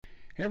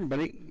Hey,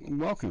 everybody,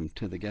 welcome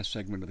to the guest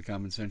segment of the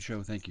Common Sense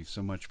Show. Thank you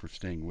so much for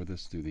staying with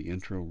us through the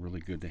intro. Really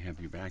good to have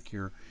you back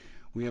here.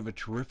 We have a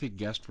terrific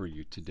guest for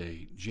you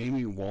today,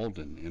 Jamie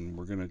Walden, and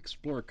we're going to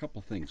explore a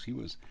couple things. He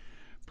was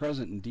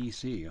present in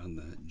D.C. on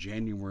the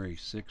January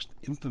 6th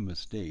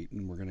infamous date,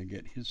 and we're going to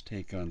get his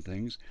take on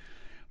things.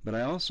 But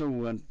I also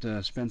want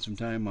to spend some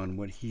time on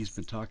what he's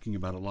been talking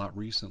about a lot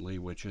recently,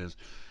 which is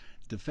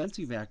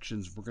defensive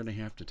actions we're going to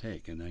have to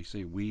take. And I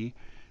say we,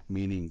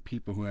 meaning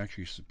people who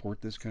actually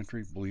support this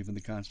country, believe in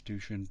the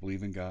Constitution,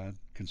 believe in God,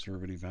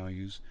 conservative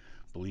values,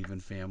 believe in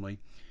family,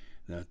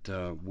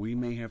 that we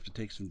may have to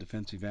take some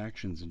defensive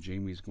actions, and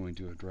Jamie's going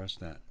to address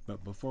that.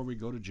 But before we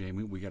go to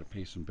Jamie, we got to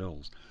pay some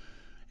bills.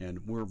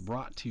 And we're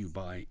brought to you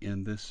by,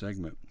 in this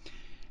segment,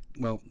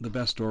 well, the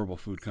best storable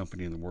food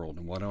company in the world.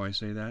 And why do I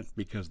say that?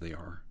 Because they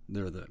are.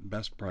 They're the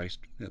best priced,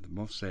 they have the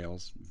most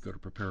sales. Go to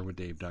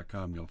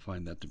preparewithdave.com, you'll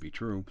find that to be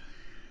true.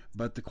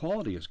 But the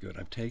quality is good.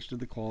 I've tasted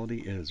the quality.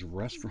 It is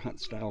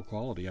restaurant style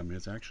quality. I mean,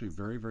 it's actually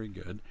very, very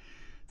good.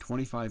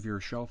 25-year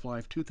shelf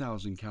life,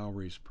 2,000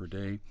 calories per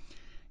day.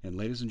 And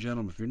ladies and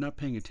gentlemen, if you're not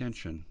paying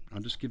attention,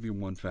 I'll just give you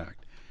one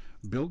fact.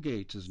 Bill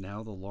Gates is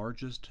now the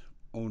largest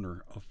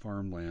owner of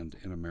farmland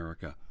in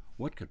America.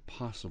 What could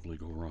possibly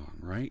go wrong,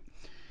 right?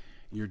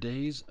 Your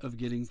days of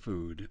getting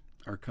food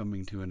are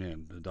coming to an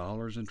end. The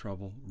dollar's in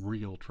trouble,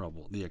 real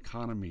trouble. The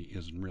economy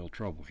is in real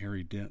trouble.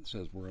 Harry Dent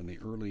says we're in the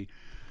early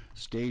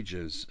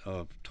stages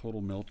of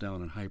total meltdown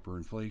and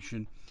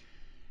hyperinflation.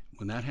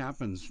 When that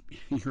happens,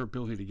 your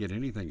ability to get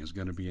anything is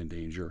going to be in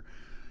danger.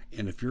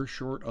 And if you're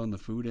short on the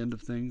food end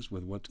of things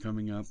with what's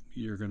coming up,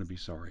 you're going to be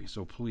sorry.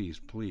 So please,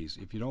 please,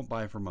 if you don't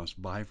buy from us,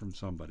 buy from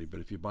somebody.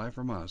 But if you buy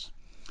from us,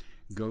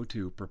 go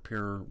to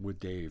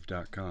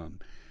preparewithdave.com.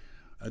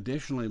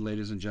 Additionally,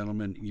 ladies and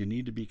gentlemen, you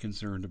need to be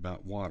concerned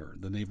about water.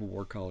 The Naval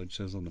War College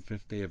says on the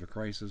fifth day of a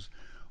crisis,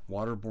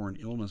 waterborne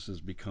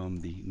illnesses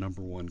become the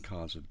number one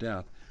cause of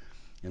death,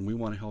 and we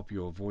want to help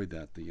you avoid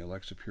that. The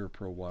Alexa Pure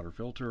Pro water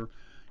filter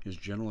is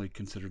generally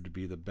considered to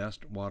be the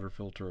best water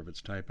filter of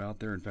its type out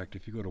there. In fact,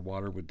 if you go to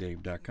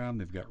waterwithdave.com,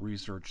 they've got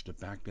research to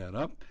back that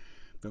up.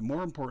 But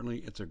more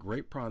importantly, it's a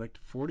great product,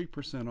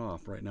 40%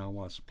 off right now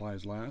while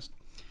supplies last.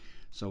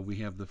 So we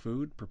have the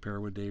food,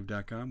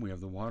 preparewithdave.com. We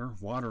have the water,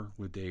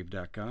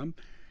 waterwithdave.com.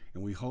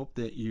 And we hope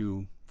that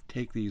you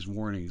take these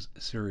warnings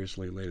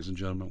seriously, ladies and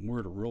gentlemen. We're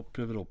at a real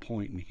pivotal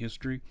point in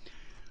history.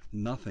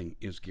 Nothing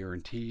is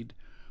guaranteed.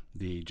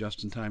 The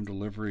just-in-time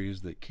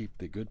deliveries that keep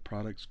the good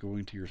products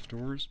going to your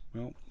stores,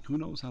 well, who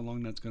knows how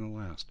long that's going to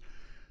last.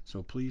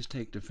 So please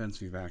take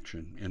defensive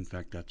action. In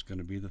fact, that's going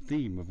to be the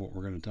theme of what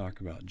we're going to talk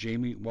about.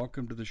 Jamie,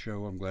 welcome to the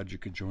show. I'm glad you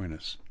could join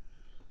us.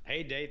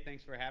 Hey Dave,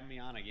 thanks for having me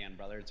on again,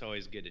 brother. It's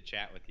always good to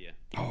chat with you.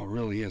 Oh, it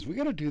really is. We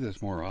got to do this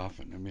more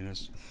often. I mean,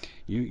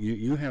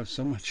 you have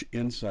so much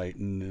insight,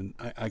 and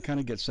I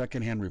kind of get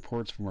secondhand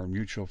reports from our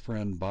mutual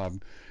friend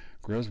Bob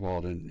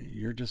Griswold, and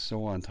you're just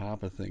so on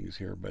top of things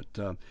here. But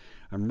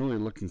I'm really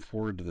looking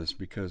forward to this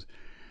because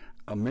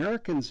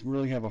Americans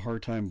really have a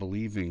hard time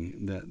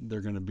believing that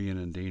they're going to be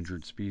an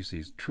endangered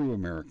species, true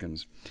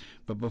Americans.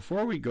 But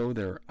before we go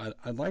there,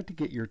 I'd like to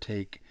get your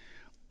take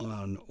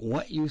on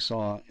what you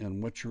saw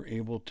and what you're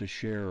able to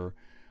share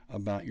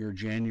about your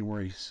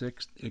January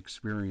 6th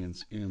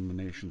experience in the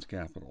nation's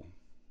capital.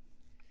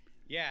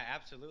 Yeah,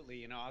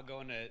 absolutely. I'll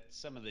go into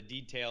some of the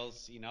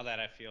details, that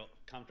I feel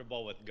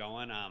comfortable with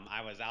going.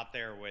 I was out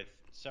there with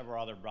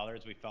several other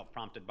brothers. We felt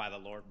prompted by the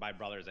Lord. By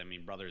brothers, I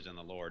mean brothers in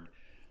the Lord.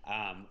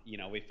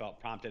 We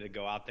felt prompted to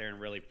go out there and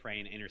really pray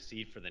and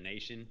intercede for the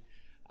nation.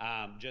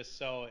 Just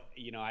so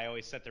I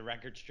always set the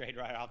record straight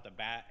right off the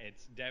bat.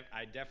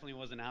 I definitely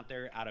wasn't out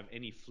there out of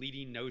any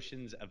fleeting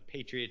notions of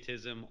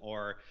patriotism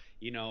or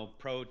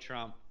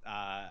pro-Trump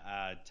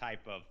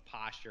type of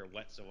posture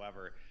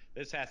whatsoever.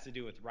 This has to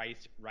do with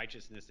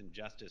righteousness and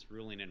justice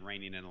ruling and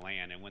reigning in the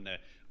land. And when the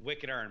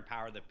wicked are in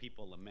power, the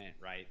people lament,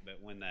 right? But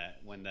when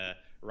the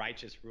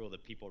righteous rule, the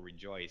people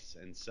rejoice.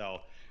 And so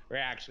we're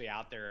actually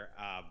out there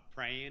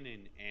praying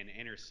and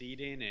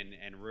interceding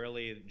and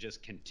really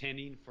just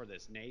contending for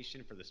this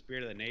nation, for the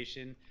spirit of the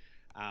nation.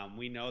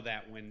 We know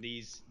that when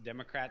these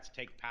Democrats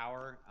take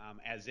power,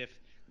 as if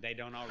they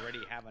don't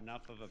already have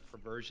enough of a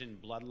perversion,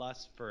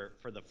 bloodlust for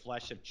the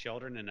flesh of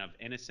children and of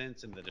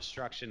innocence and the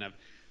destruction of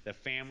the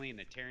family and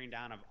the tearing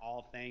down of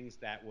all things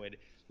that would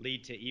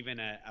lead to even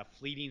a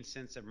fleeting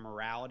sense of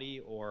morality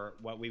or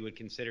what we would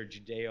consider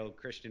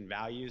Judeo-Christian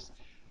values.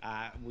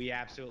 We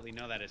absolutely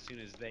know that as soon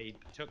as they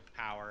took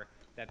power,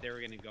 that they were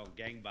going to go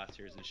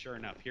gangbusters. And sure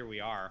enough, here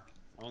we are,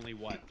 only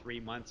 3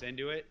 months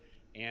into it,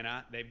 and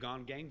they've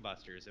gone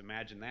gangbusters.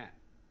 Imagine that.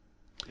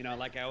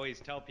 Like I always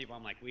tell people,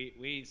 I'm like, we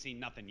ain't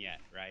seen nothing yet,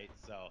 right?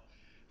 So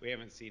we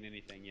haven't seen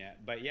anything yet.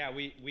 But yeah,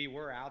 we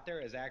were out there.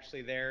 Is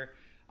actually there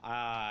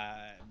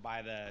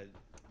by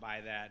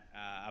that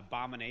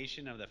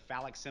abomination of the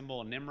phallic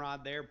symbol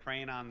Nimrod there,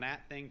 praying on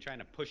that thing, trying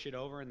to push it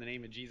over in the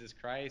name of Jesus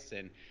Christ,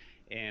 and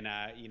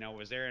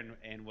was there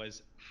and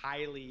was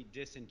highly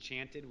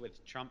disenchanted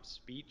with Trump's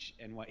speech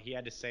and what he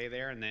had to say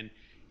there, and then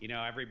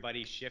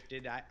everybody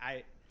shifted.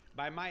 I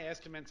by my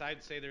estimates,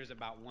 I'd say there's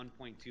about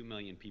 1.2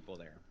 million people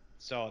there.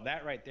 So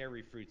that right there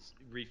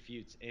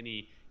refutes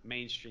any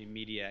mainstream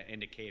media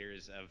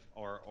indicators of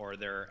or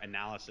their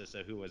analysis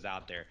of who was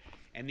out there.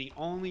 And the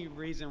only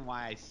reason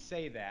why I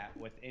say that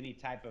with any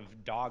type of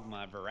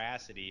dogma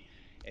veracity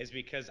is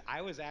because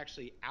I was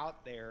actually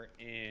out there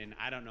in,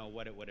 I don't know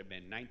what it would have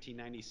been,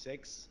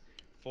 1996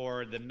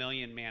 for the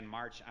Million Man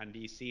March on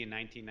DC in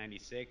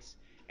 1996,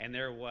 and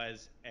there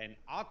was an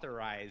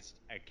authorized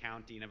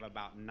accounting of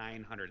about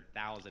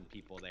 900,000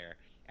 people there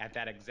at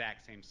that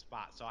exact same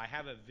spot. So I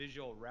have a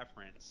visual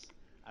reference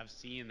of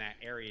seeing that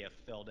area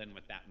filled in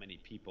with that many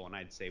people, and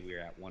I'd say we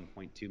were at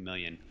 1.2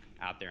 million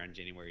out there on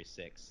January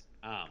 6th.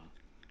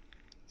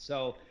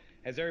 So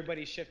as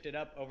everybody shifted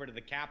up over to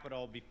the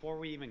Capitol, before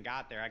we even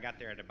got there, I got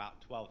there at about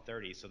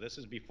 12:30. So this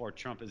is before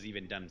Trump has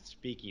even done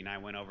speaking. I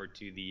went over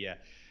to the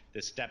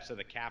steps of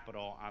the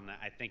Capitol on the,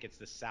 I think it's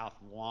the south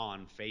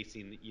lawn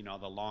facing,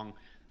 the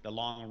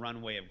long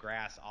runway of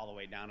grass all the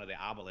way down to the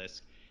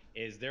obelisk.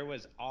 Is there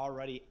was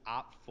already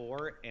Op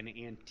 4 and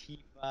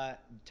Antifa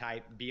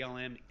type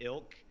BLM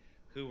ilk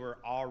who were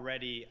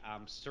already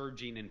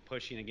surging and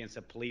pushing against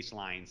the police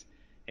lines.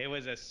 It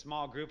was a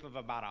small group of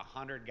about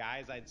 100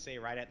 guys, I'd say,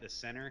 right at the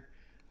center.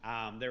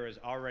 There was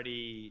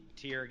already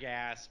tear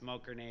gas,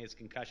 smoke grenades,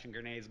 concussion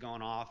grenades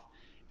going off,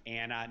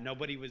 and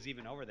nobody was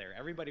even over there.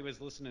 Everybody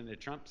was listening to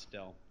Trump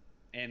still.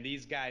 And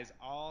these guys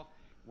all,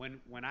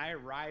 when I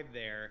arrived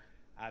there,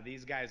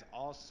 these guys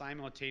all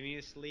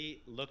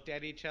simultaneously looked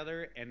at each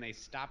other and they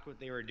stopped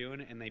what they were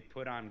doing and they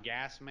put on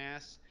gas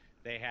masks.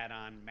 They had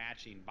on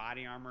matching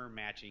body armor,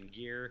 matching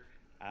gear.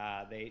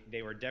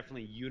 They were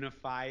definitely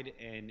unified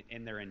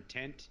in their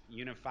intent,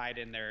 unified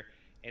in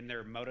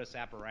their modus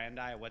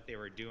operandi, what they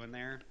were doing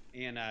there.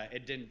 And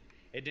it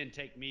didn't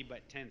take me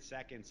but 10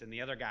 seconds. And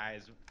the other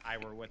guys I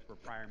were with were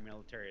prior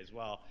military as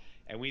well.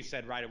 And we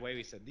said right away,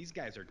 we said these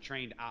guys are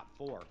trained Op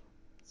 4.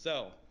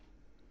 So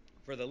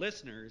for the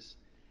listeners,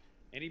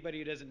 anybody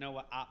who doesn't know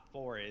what Op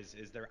 4 is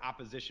they're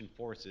opposition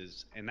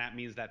forces, and that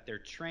means that they're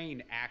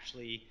trained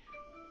actually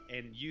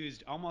and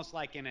used almost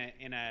like in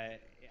a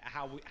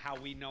how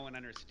we know and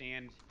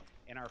understand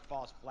in our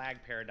false flag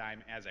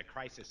paradigm as a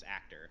crisis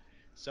actor.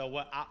 So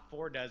what Op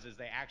 4 does is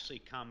they actually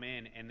come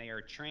in and they are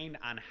trained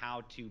on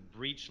how to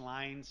breach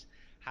lines,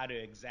 how to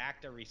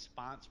exact a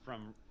response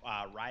from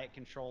riot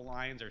control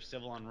lines or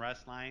civil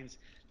unrest lines.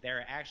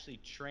 They're actually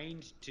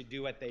trained to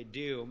do what they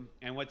do.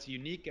 And what's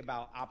unique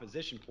about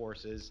opposition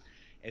forces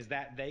is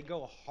that they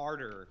go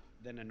harder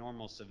than a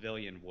normal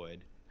civilian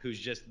would, who's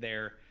just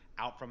there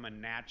out from a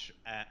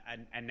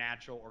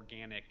natural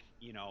organic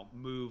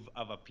move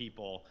of a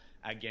people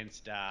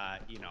against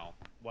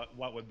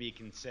what would be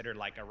considered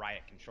like a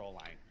riot control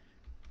line.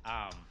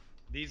 um,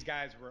 these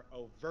guys were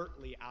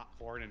overtly Op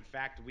 4, and in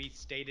fact we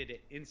stated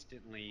it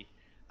instantly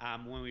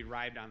when we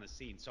arrived on the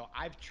scene. So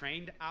I've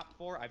trained Op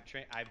 4.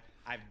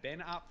 I've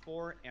been Op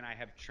 4, and I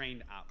have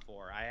trained Op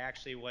 4. I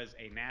actually was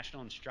a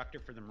national instructor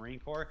for the Marine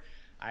Corps.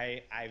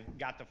 I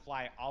got to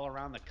fly all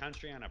around the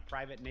country on a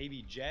private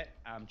Navy jet,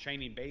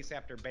 training base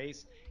after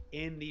base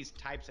in these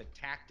types of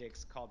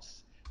tactics called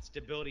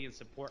stability and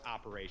support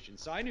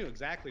operations. So I knew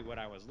exactly what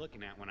I was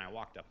looking at when I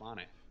walked up on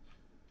it.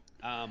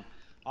 Um,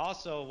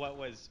 Also, what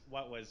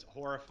was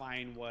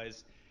horrifying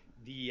was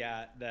the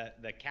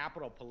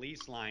Capitol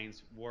Police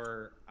lines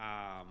were.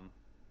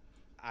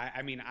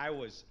 I mean, I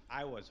was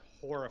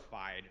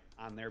horrified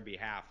on their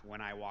behalf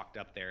when I walked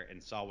up there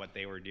and saw what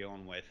they were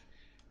dealing with.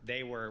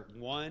 They were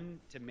one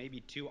to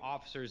maybe two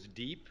officers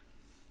deep.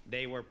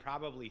 They were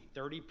probably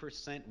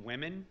 30%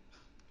 women,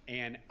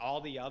 and all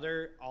the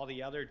other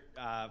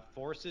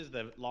forces,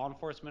 the law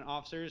enforcement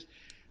officers,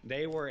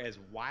 they were as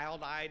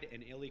wild-eyed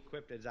and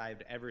ill-equipped as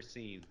I've ever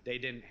seen. They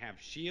didn't have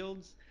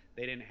shields,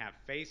 they didn't have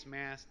face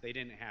masks, they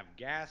didn't have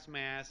gas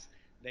masks,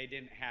 they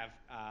didn't have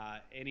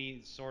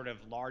any sort of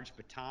large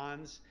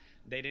batons.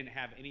 They didn't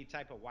have any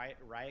type of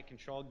riot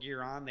control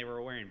gear on. They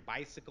were wearing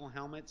bicycle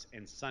helmets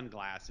and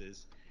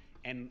sunglasses.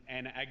 And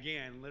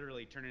again,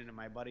 literally turning to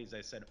my buddies, I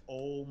said,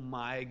 "Oh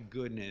my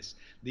goodness,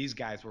 these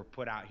guys were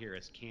put out here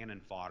as cannon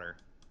fodder."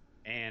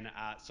 And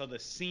so the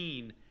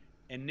scene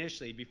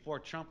initially, before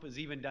Trump was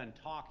even done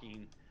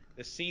talking,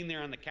 the scene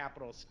there on the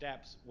Capitol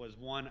steps was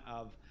one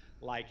of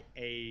like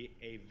a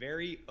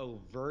very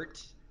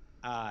overt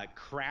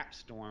crap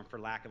storm, for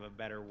lack of a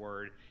better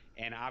word.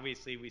 And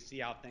obviously, we see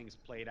how things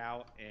played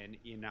out, and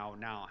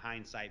now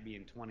hindsight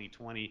being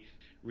 2020,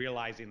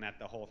 realizing that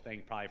the whole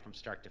thing, probably from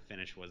start to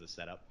finish, was a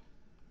setup.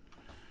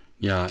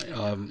 Yeah.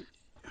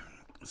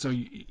 So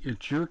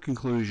it's your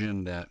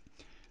conclusion that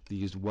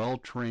these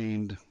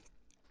well-trained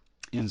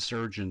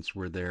insurgents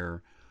were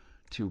there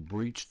to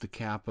breach the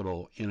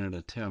Capitol in an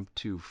attempt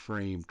to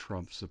frame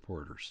Trump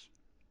supporters.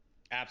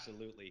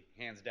 Absolutely,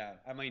 hands down.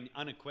 I mean,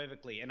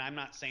 unequivocally, and I'm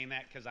not saying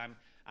that because I'm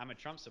a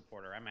Trump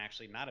supporter. I'm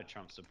actually not a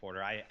Trump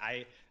supporter.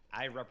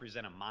 I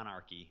represent a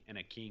monarchy and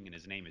a king, and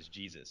his name is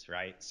Jesus,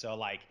 right? So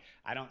like,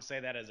 I don't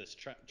say that as a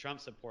Trump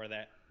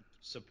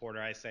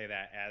supporter. I say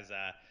that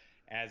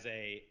as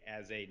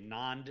a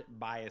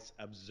non-biased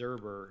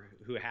observer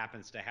who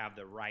happens to have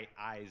the right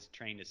eyes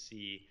trained to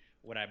see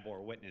what I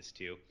bore witness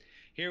to.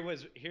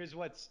 Here's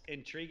what's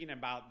intriguing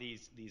about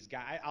these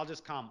guys. I'll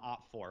just call them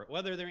Op Four,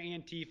 whether they're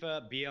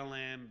Antifa,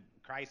 BLM,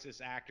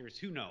 crisis actors,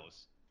 who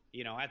knows?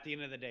 You know, at the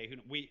end of the day,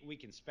 we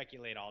can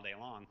speculate all day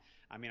long.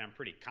 I mean, I'm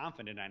pretty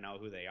confident I know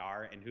who they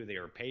are and who they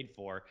are paid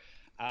for.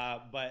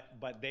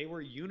 But they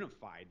were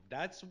unified.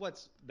 That's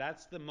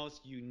the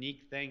most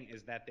unique thing,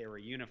 is that they were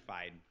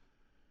unified.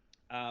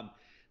 Um,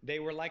 they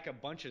were like a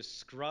bunch of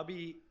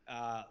scrubby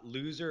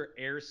loser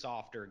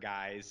airsofter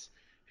guys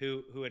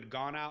who had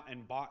gone out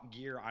and bought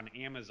gear on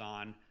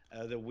Amazon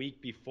the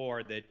week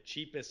before, the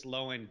cheapest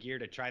low end gear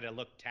to try to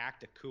look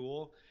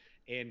tactical,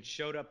 and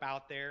showed up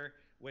out there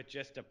with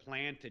just a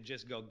plan to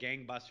just go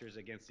gangbusters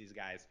against these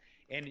guys.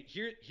 And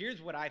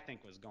here's what I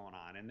think was going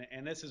on,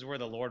 and this is where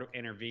the Lord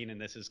intervened,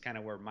 and this is kind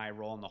of where my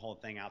role in the whole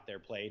thing out there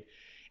played,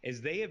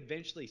 is they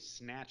eventually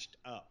snatched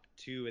up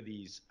two of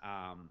these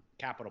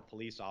Capitol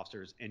police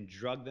officers and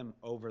drug them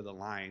over the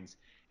lines,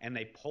 and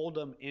they pulled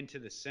them into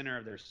the center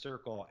of their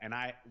circle. And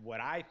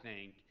what I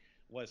think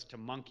was to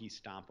monkey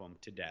stomp them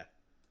to death,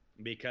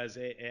 because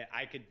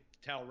I could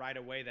tell right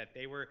away that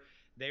they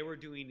were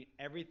doing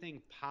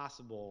everything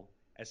possible,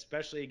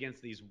 especially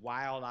against these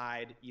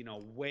wild-eyed,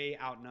 way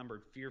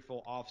outnumbered,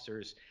 fearful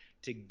officers,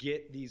 to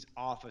get these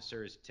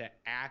officers to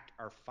act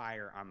or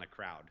fire on the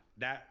crowd.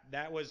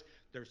 That was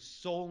their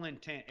sole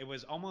intent. It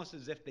was almost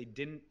as if they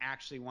didn't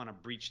actually want to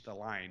breach the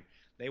line.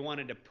 They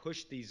wanted to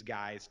push these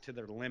guys to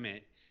their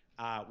limit,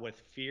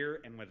 with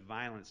fear and with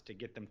violence, to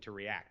get them to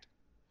react.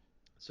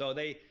 So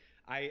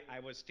I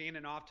was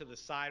standing off to the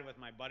side with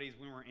my buddies.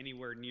 We weren't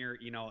anywhere near,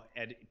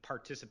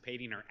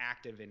 participating or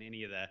active in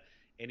any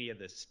of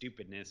the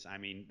stupidness. I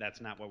mean,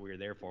 that's not what we were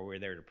there for. We were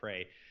there to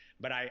pray.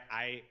 But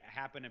I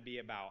happened to be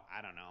about,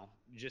 I don't know,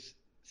 just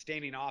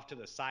standing off to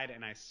the side,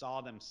 and I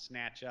saw them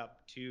snatch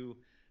up two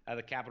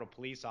the Capitol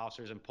police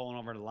officers and pulling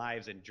over the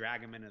lives and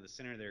drag them into the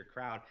center of their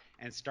crowd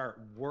and start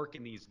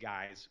working these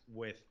guys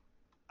with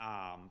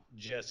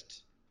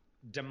just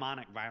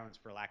demonic violence,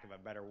 for lack of a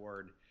better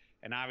word.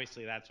 And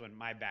obviously, that's when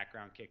my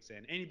background kicks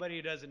in. Anybody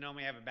who doesn't know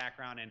me, I have a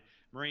background in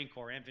Marine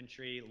Corps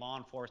infantry, law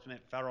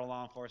enforcement, federal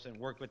law enforcement,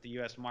 worked with the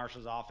U.S.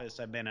 Marshal's Office.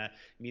 I've been a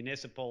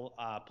municipal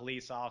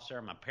police officer.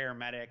 I'm a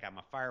paramedic. I'm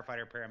a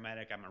firefighter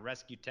paramedic. I'm a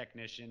rescue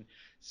technician.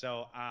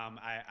 So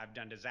I've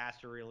done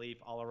disaster relief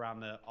all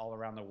around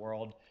the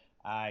world.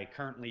 I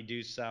currently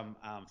do some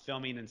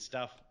filming and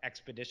stuff,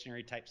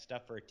 expeditionary type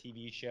stuff for a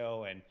TV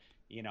show, and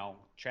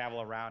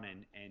travel around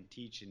and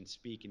teach and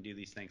speak and do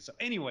these things. So,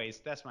 anyways,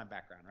 that's my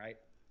background, right?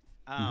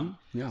 Hmm.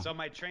 Yeah. So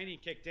my training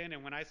kicked in,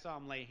 and when I saw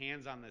him lay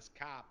hands on this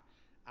cop,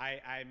 I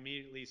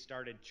immediately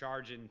started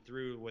charging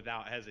through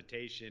without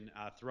hesitation,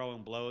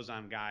 throwing blows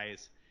on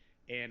guys,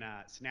 and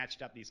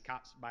snatched up these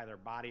cops by their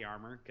body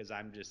armor. Because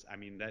I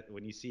mean, that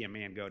when you see a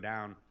man go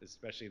down,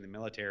 especially in the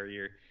military,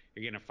 you're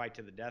gonna fight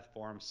to the death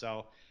for him.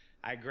 So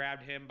I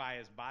grabbed him by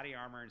his body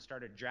armor and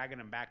started dragging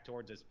him back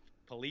towards his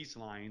police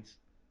lines,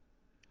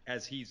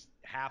 as he's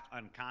half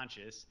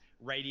unconscious,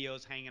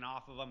 radios hanging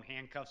off of him,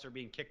 handcuffs are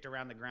being kicked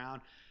around the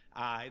ground.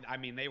 I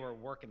mean, they were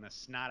working the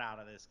snot out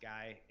of this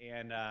guy,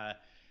 and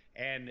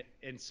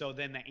so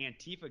then the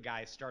Antifa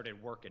guy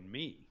started working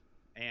me,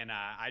 and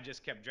I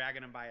just kept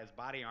dragging him by his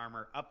body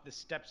armor up the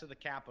steps of the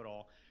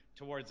Capitol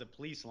towards the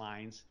police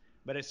lines.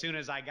 But as soon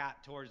as I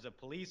got towards the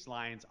police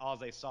lines, all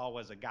they saw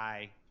was a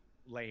guy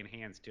laying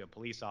hands to a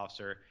police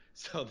officer.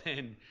 So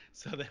then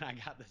I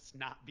got the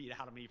snot beat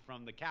out of me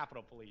from the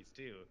Capitol Police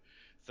too.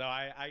 So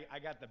I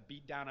got the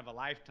beat down of a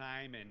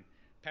lifetime, and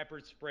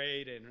pepper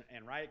sprayed,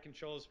 and riot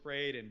control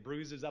sprayed, and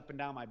bruises up and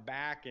down my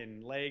back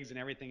and legs and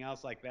everything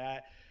else like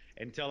that,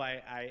 until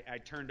I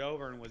turned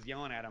over and was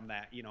yelling at him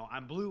that,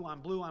 I'm blue,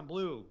 I'm blue, I'm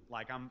blue,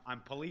 like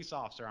I'm police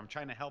officer, I'm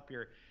trying to help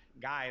your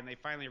guy. And they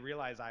finally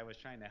realized I was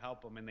trying to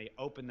help them, and they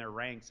opened their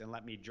ranks and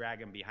let me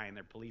drag him behind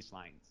their police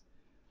lines.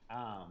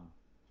 Um,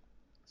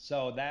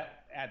 so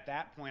that at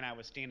that point, I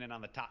was standing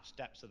on the top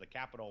steps of the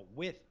Capitol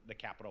with the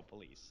Capitol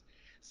Police.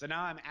 So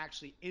now I'm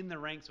actually in the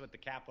ranks with the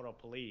Capitol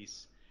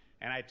Police,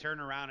 and I turn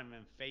around and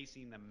I'm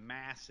facing the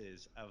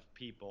masses of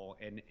people,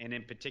 and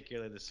in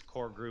particular this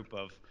core group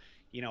of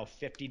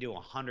 50 to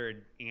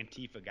 100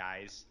 Antifa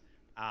guys,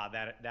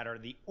 that are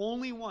the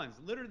only ones,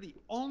 literally the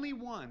only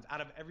ones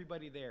out of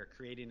everybody there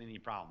creating any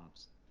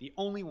problems. The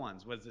only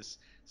ones was this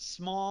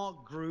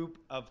small group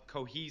of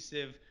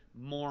cohesive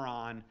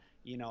moron,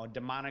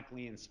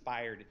 demonically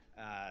inspired,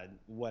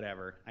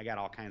 whatever. I got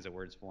all kinds of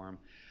words for them.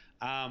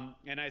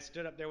 And I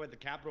stood up there with the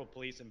Capitol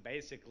Police and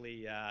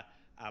basically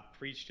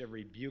preached a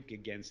rebuke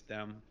against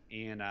them,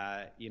 and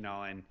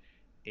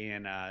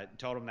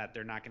told them that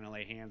they're not going to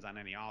lay hands on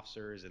any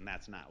officers, and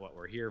that's not what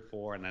we're here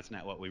for, and that's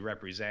not what we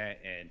represent,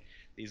 and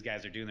these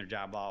guys are doing their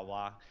job, blah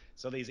blah blah.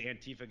 So these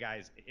Antifa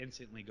guys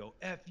instantly go,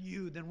 "F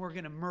you, then we're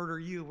going to murder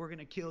you, we're going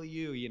to kill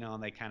you,"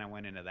 and they kind of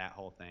went into that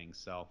whole thing.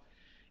 So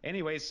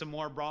anyways, some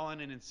more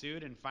brawling and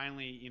ensued, and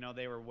finally,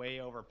 they were way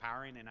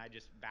overpowering, and I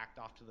just backed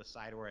off to the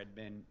side where I'd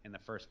been in the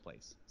first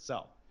place.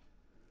 So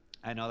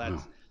I know Wow.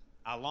 that's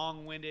a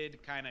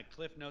long-winded kind of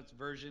Cliff Notes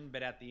version,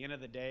 but at the end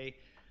of the day,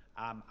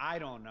 I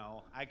don't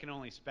know. I can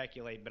only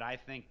speculate, but I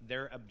think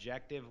their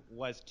objective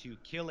was to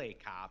kill a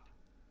cop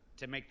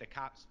to make the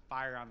cops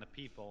fire on the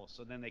people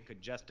so then they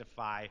could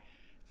justify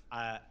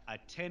a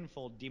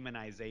tenfold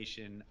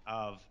demonization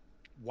of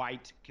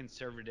white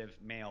conservative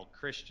male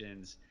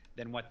Christians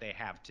than what they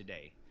have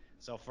today.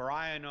 So, for all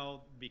I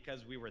know,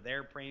 because we were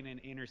there praying and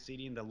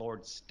interceding, the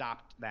Lord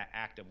stopped that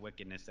act of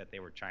wickedness that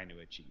they were trying to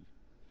achieve.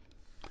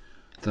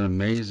 It's an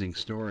amazing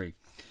story.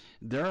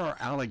 There are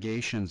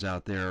allegations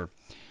out there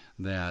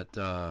that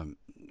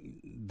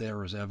there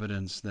was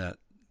evidence that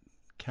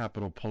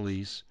Capitol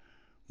Police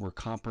were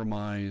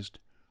compromised,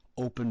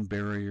 open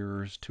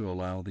barriers to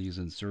allow these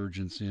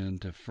insurgents in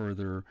to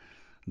further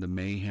the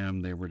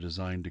mayhem they were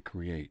designed to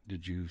create.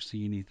 Did you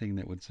see anything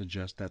that would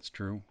suggest that's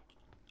true?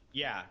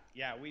 Yeah,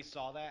 yeah, we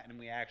saw that and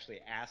we actually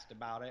asked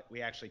about it.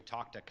 We actually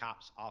talked to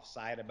cops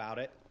offside about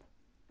it.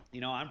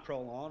 I'm pro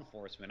law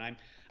enforcement.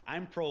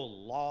 I'm pro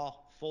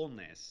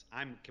lawfulness.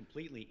 I'm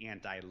completely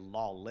anti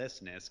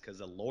lawlessness because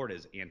the Lord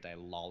is anti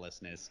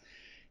lawlessness.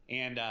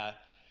 And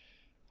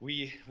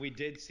we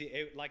did see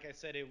it. Like I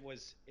said, it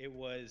was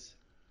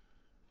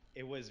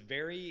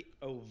very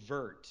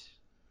overt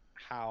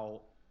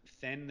how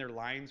thin their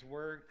lines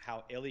were,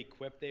 how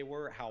ill-equipped they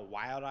were, how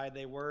wild-eyed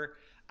they were.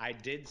 I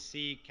did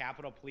see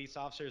Capitol police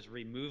officers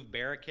remove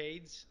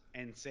barricades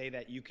and say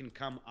that you can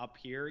come up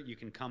here, you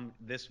can come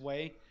this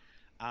way.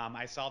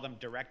 I saw them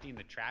directing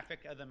the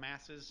traffic of the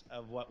masses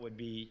of what would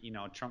be,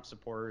 Trump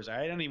supporters.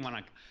 I don't even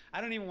want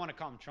to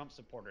call them Trump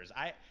supporters.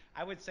 I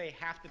would say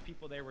half the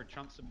people there were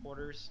Trump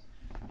supporters.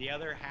 The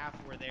other half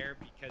were there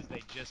because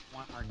they just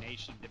want our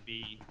nation to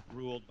be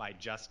ruled by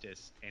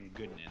justice and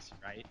goodness,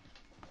 right?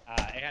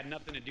 It had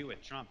nothing to do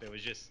with Trump. It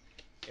was just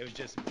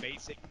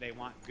basic. They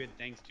want good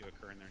things to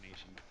occur in their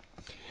nation.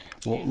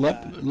 Well, And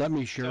let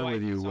me share so I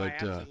with you so I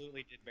what.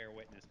 absolutely did bear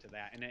witness to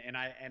that,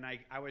 and I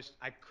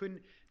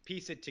couldn't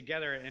piece it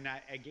together. And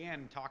I,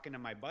 again, talking to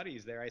my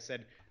buddies there, I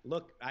said,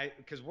 look,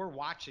 because we're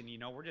watching,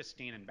 we're just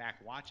standing back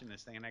watching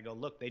this thing, and I go,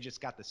 look, they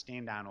just got the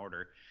stand down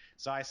order.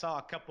 So I saw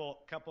a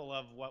couple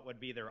of what would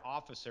be their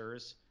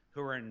officers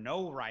who are in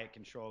no riot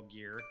control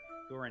gear,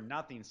 who are in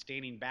nothing,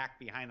 standing back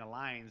behind the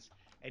lines.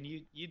 And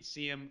you'd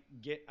see them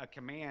get a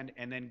command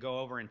and then go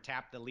over and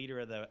tap the leader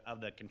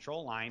of the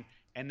control line,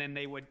 and then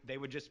they would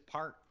just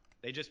part.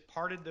 They just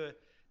parted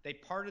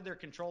their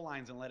control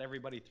lines and let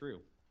everybody through.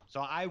 So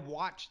I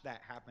watched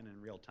that happen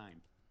in real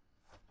time.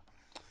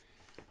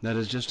 That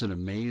is just an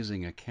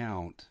amazing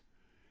account.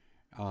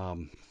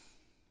 Um,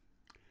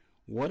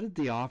 what did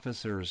the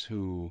officers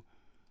who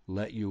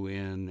let you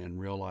in and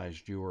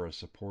realized you were a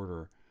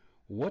supporter,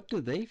 what do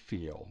they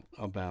feel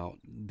about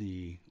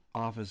the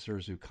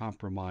officers who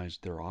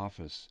compromised their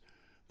office,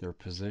 their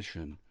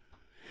position,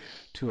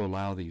 to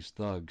allow these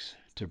thugs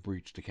to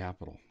breach the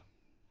Capitol?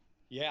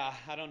 Yeah,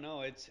 I don't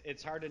know.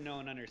 It's hard to know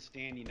and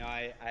understand.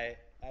 I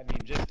mean,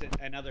 just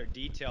another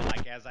detail.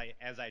 Like as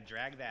I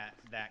drag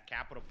that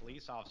Capitol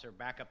Police officer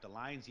back up the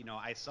lines,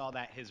 I saw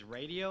that his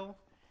radio,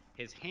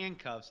 his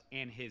handcuffs,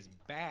 and his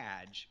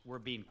badge were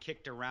being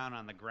kicked around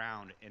on the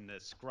ground in the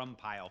scrum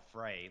pile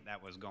fray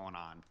that was going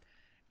on.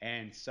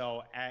 And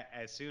so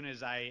as soon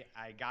as I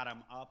got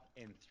him up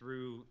and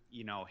through,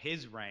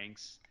 his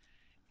ranks,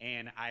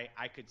 and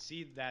I could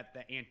see that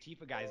the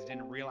Antifa guys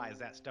didn't realize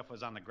that stuff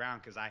was on the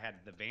ground because I had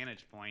the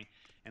vantage point,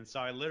 and so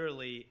I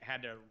literally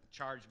had to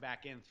charge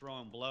back in,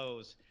 throwing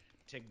blows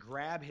to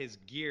grab his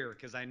gear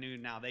because I knew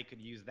now they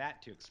could use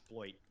that to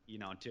exploit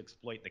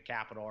the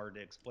Capitol or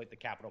to exploit the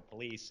Capitol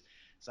Police.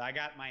 So I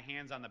got my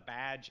hands on the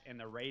badge and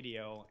the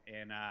radio,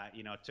 and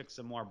took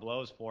some more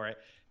blows for it,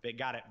 but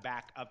got it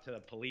back up to the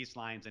police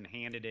lines and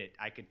handed it.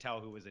 I could tell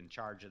who was in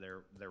charge of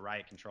their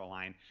riot control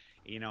line,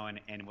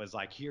 and was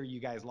like, here, you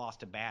guys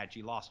lost a badge,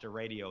 you lost a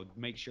radio,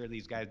 make sure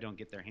these guys don't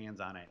get their hands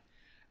on it.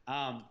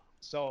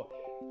 So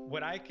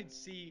what I could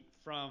see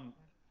from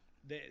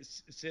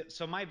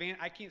so my van,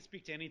 I can't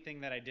speak to anything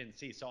that I didn't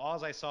see. So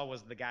all I saw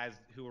was the guys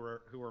who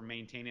were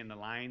maintaining the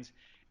lines,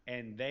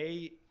 and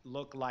they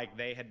looked like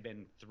they had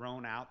been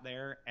thrown out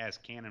there as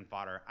cannon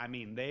fodder. I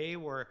mean, they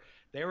were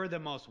the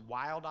most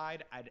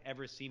wild-eyed I'd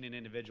ever seen an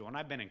individual, and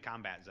I've been in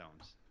combat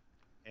zones.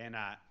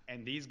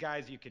 And these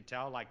guys, you could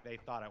tell like they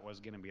thought it was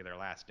going to be their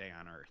last day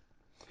on Earth.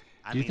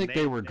 I Do you mean, think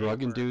they were they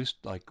drug were induced,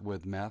 like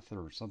with meth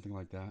or something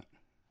like that?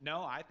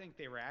 no, I think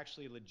they were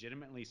actually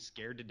legitimately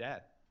scared to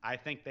death. I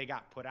think they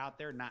got put out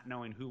there not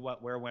knowing who,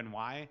 what, where, when,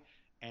 why,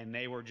 and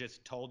they were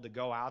just told to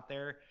go out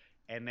there.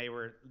 And they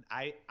were,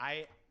 I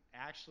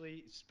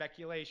actually,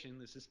 speculation.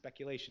 This is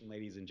speculation,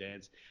 ladies and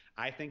gents.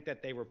 I think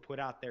that they were put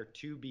out there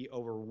to be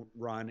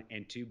overrun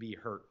and to be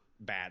hurt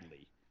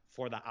badly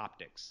for the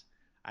optics.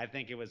 I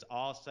think it was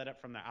all set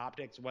up from the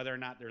optics, whether or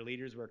not their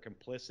leaders were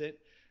complicit.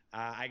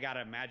 I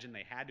gotta imagine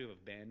they had to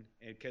have been,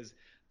 because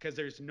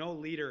there's no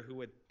leader who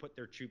would put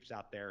their troops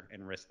out there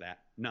and risk that.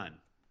 None.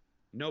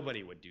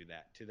 Nobody would do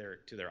that to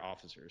their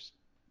officers.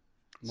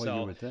 Well,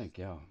 you So would think,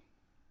 yeah.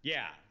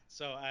 yeah.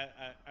 So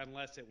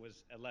unless it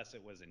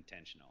was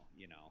intentional.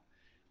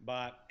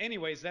 But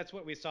anyways, that's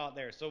what we saw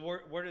there. So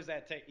where does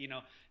that take?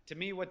 To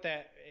me, what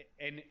that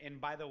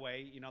and by the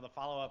way, the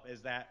follow up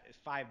is that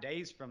 5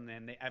 days from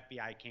then, the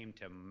FBI came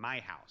to my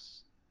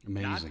house,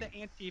 not the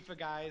Amazing. Antifa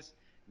guys,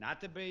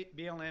 not the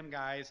BLM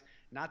guys,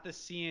 not the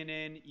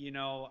CNN,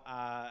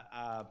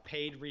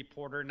 paid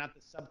reporter, not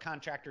the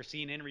subcontractor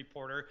CNN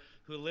reporter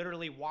who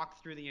literally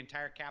walked through the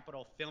entire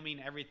Capitol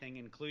filming everything,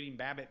 including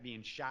Babbitt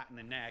being shot in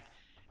the neck.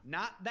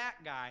 Not that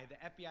guy.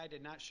 The FBI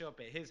did not show up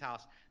at his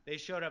house. They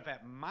showed up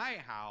at my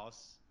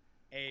house,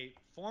 a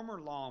former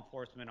law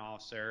enforcement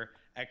officer,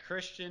 a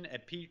Christian,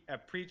 a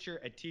preacher,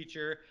 a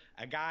teacher,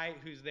 a guy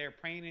who's there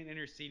praying and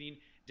interceding,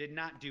 did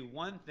not do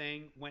one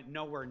thing, went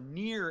nowhere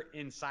near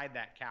inside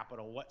that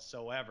Capitol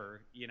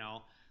whatsoever,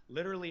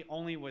 literally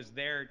only was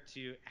there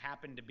to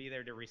happen to be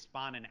there to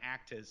respond and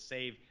act to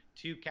save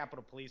two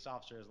Capitol police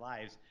officers'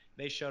 lives.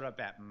 They showed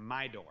up at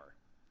my door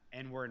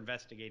and were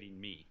investigating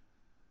me.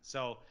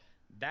 So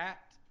that,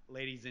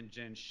 ladies and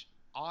gents,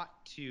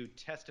 ought to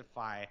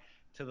testify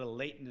to the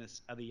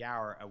lateness of the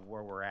hour of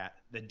where we're at.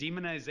 The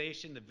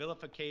demonization, the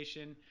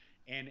vilification,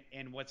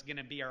 and what's going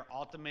to be our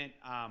ultimate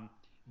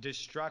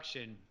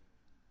destruction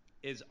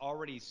is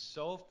already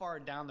so far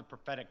down the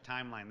prophetic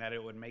timeline that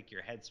it would make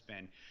your head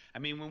spin. I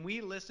mean, when we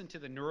listen to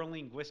the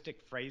neurolinguistic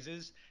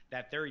phrases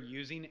that they're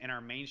using in our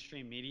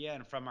mainstream media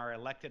and from our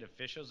elected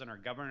officials and our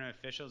government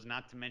officials,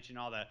 not to mention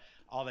all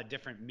the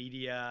different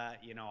media,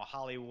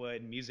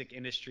 Hollywood, music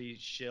industry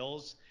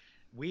shills,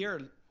 we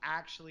are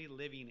actually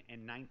living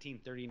in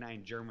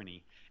 1939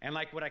 Germany. And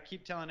like what I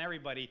keep telling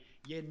everybody,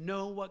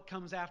 what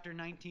comes after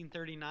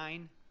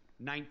 1939?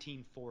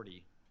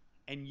 1940.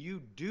 And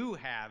you do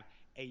have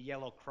a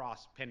yellow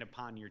cross pinned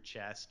upon your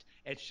chest.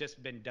 It's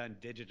just been done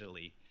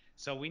digitally.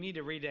 So we need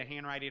to read the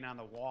handwriting on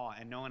the wall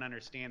and know and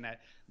understand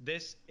that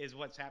this is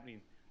what's happening.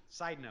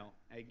 Side note,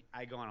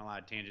 I go on a lot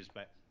of tangents,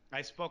 but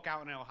I spoke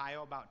out in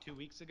Ohio about 2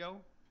 weeks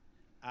ago.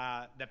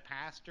 The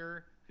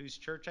pastor whose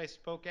church I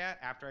spoke at,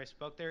 after I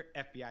spoke there,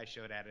 FBI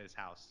showed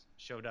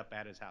up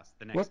at his house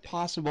the next What day.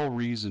 possible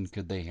reason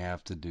could they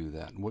have to do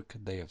that? And what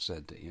could they have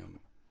said to him?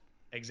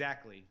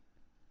 Exactly.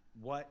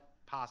 What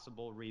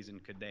possible reason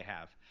could they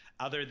have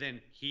other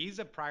than he's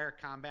a prior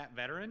combat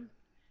veteran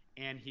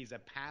and he's a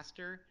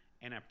pastor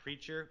and a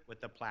preacher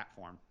with a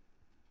platform?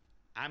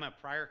 I'm a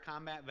prior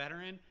combat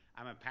veteran.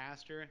 I'm a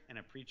pastor and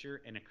a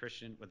preacher and a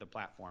Christian with a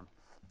platform.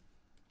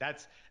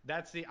 That's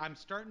I'm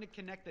starting to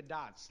connect the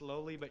dots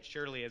slowly but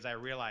surely as I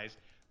realize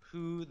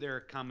who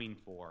they're coming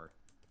for.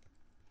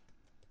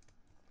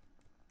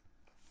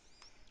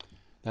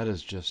 That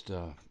is just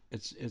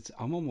it's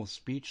I'm almost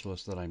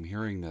speechless that I'm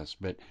hearing this,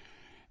 but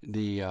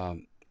the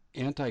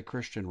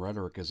anti-Christian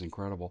rhetoric is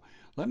incredible.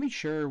 Let me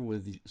share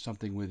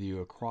something with you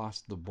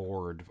across the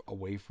board,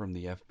 away from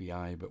the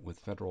FBI, but with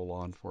federal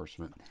law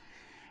enforcement.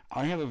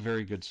 I have a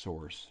very good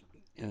source,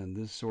 and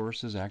this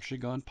source has actually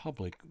gone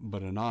public,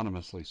 but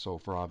anonymously so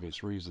for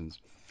obvious reasons.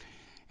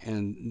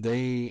 And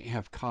they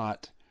have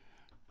caught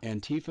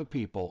Antifa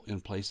people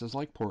in places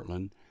like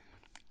Portland,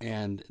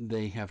 and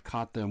they have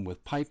caught them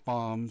with pipe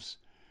bombs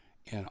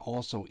and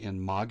also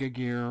in MAGA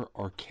gear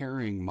or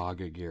carrying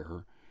MAGA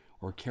gear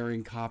or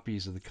carrying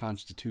copies of the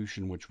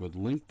Constitution, which would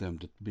link them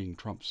to being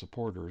Trump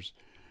supporters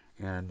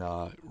and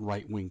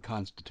right wing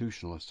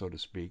constitutionalists, so to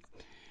speak.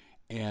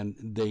 And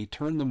they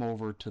turn them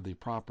over to the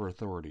proper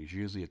authorities.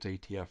 Usually it's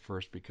ATF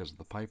first because of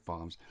the pipe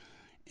bombs.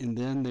 And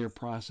then they're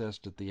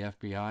processed at the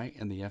FBI,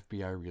 and the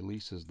FBI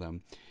releases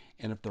them.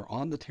 And if they're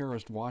on the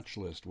terrorist watch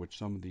list, which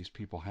some of these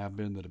people have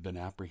been that have been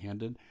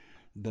apprehended,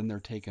 then they're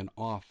taken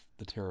off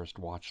the terrorist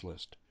watch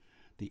list.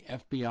 The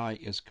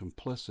FBI is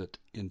complicit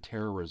in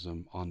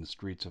terrorism on the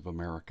streets of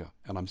America.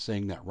 And I'm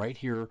saying that right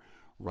here,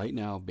 right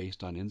now,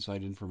 based on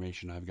inside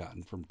information I've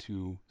gotten from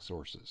two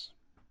sources.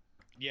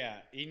 Yeah,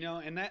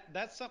 and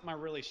that's something I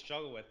really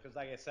struggle with because,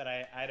 like I said,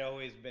 I'd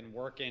always been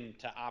working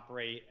to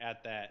operate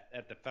at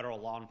the federal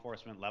law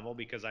enforcement level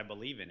because I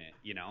believe in it,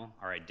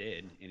 or I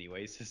did,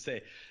 anyways. To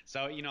say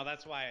so,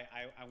 that's why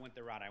I went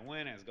the route I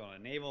went. I was going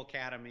to Naval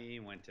Academy,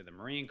 went to the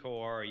Marine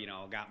Corps,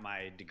 got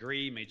my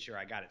degree, made sure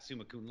I got it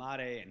summa cum laude,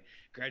 and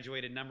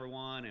graduated number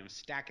one, and was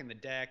stacking the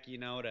deck,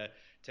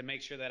 to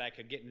make sure that I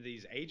could get into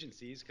these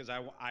agencies because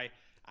I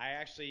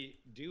actually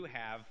do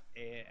have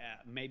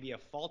maybe a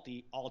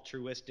faulty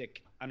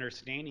altruistic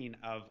understanding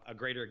of a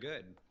greater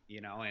good,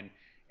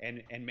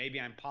 and maybe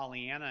I'm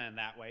Pollyanna in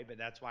that way, but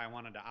that's why I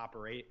wanted to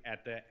operate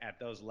at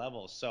those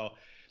levels. So,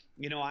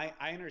 I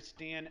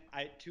understand.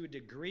 I to a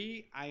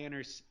degree,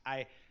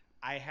 I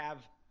have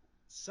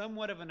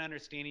somewhat of an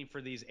understanding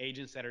for these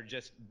agents that are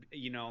just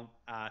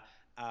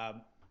uh,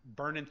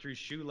 burning through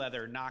shoe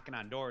leather, knocking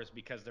on doors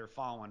because they're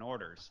following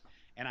orders,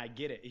 and I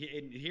get it.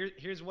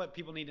 Here's what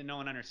people need to know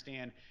and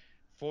understand.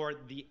 For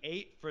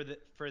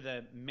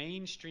the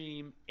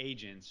mainstream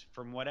agents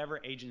from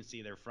whatever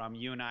agency they're from,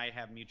 you and I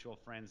have mutual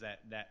friends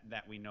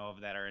that we know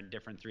of that are in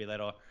different three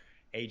little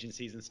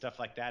agencies and stuff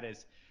like that.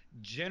 Is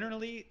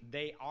generally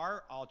they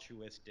are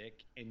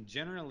altruistic and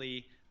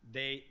generally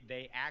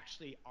They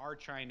actually are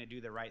trying to do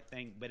the right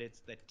thing, but it's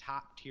the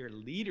top tier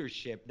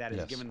leadership that is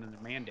Yes. giving them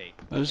the mandate.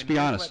 Let's And be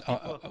here's honest.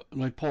 what people.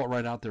 Let me pull it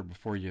right out there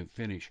before you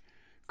finish.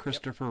 Yep.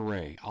 Christopher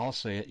Ray. I'll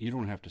say it. You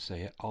don't have to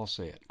say it. I'll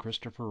say it.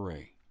 Christopher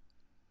Ray.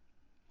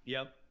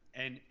 Yep.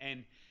 And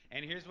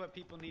here's what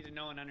people need to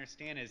know and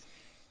understand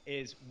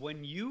is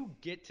when you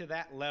get to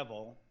that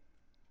level,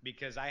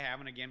 because I have,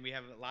 and again, we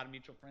have a lot of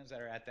mutual friends that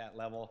are at that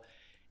level.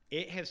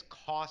 It has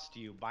cost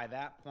you by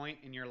that point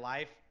in your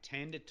life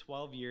 10 to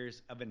 12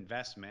 years of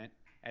investment.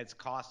 It's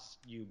cost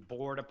you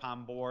board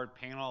upon board,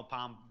 panel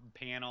upon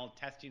panel,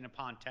 testing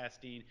upon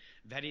testing,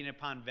 vetting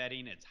upon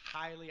vetting. It's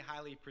highly,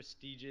 highly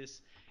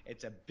prestigious.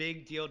 It's a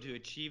big deal to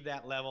achieve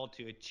that level,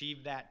 to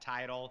achieve that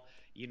title,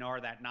 or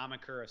that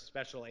moniker of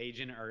special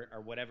agent,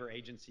 or whatever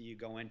agency you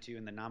go into,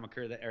 and the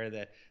moniker that, or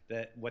the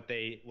what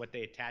they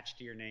attach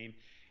to your name.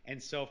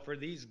 And so for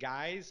these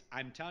guys,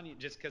 I'm telling you,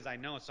 just because I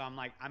know, so I'm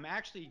like, I'm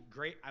actually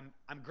great.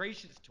 I'm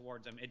gracious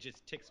towards them. It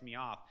just ticks me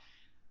off.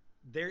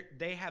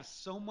 They have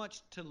so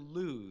much to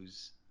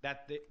lose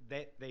that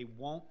they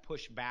won't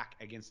push back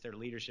against their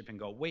leadership and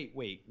go, wait,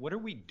 what are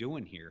we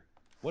doing here?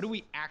 What do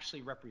we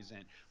actually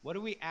represent? What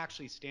do we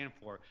actually stand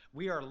for?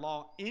 We are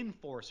law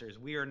enforcers.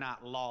 We are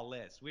not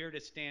lawless. We are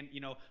to stand,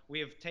 we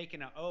have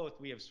taken an oath.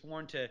 We have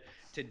sworn to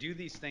do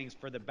these things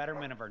for the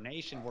betterment of our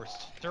nation. We're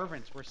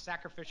servants. We're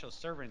sacrificial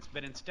servants.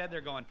 But instead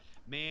they're going,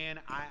 man,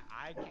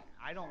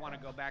 I don't want to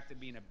go back to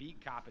being a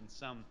beat cop in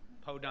some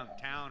podunk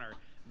town, or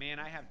man,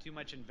 I have too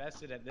much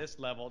invested at this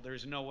level.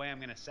 There's no way I'm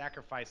going to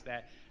sacrifice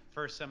that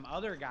for some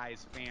other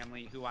guy's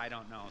family who I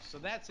don't know. So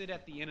that's it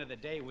at the end of the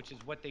day, which is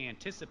what they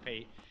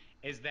anticipate,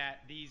 is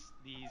that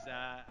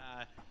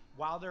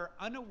while they're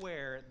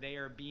unaware, they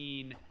are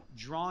being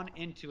drawn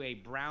into a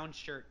brown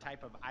shirt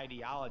type of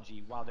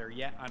ideology while they're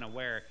yet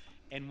unaware.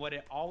 And what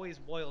it always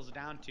boils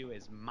down to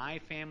is my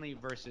family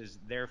versus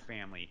their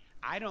family.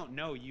 I don't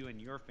know you and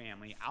your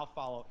family. I'll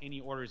follow any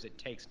orders it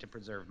takes to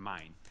preserve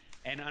mine.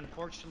 And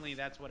unfortunately,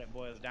 that's what it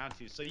boils down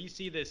to. So you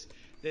see this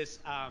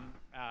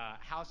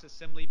House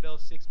Assembly Bill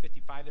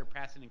 655 they're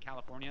passing in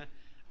California,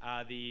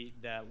 the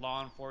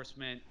Law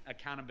Enforcement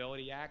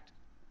Accountability Act,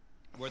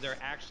 where they're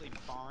actually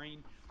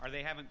barring, or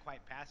they haven't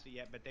quite passed it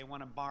yet, but they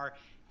want to bar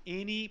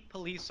any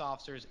police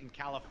officers in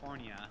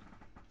California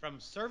from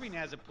serving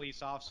as a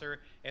police officer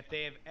if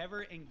they have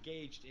ever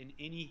engaged in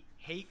any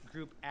hate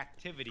group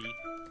activity.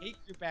 Hate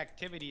group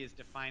activity is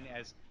defined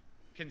as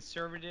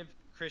conservative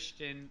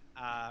Christian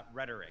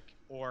rhetoric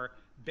or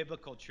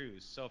biblical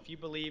truths. So if you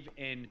believe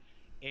in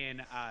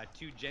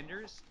two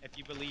genders, if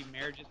you believe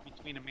marriage is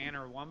between a man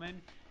or a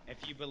woman,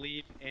 if you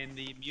believe in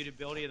the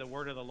mutability of the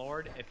word of the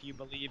Lord, if you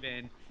believe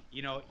in,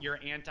 you're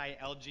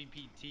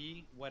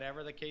anti-LGBT,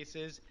 whatever the case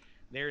is,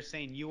 they're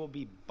saying you will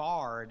be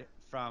barred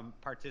from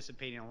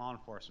participating in law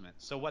enforcement.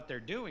 So what they're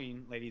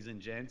doing, ladies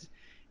and gents,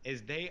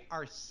 is they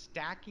are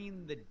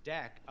stacking the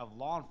deck of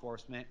law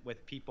enforcement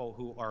with people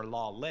who are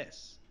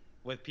lawless,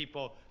 with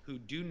people who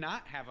do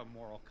not have a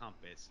moral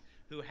compass,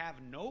 who have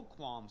no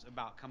qualms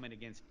about coming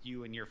against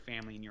you and your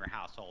family and your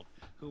household,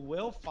 who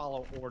will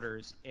follow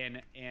orders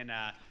and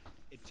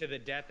to the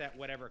death at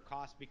whatever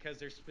cost, because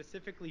they're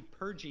specifically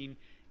purging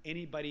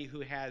anybody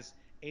who has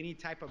any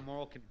type of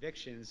moral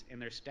convictions,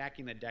 and they're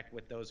stacking the deck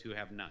with those who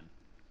have none.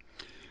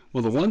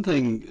 Well, the one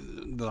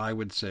thing that I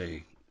would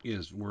say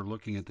is we're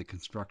looking at the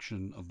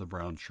construction of the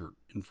brown shirt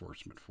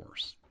enforcement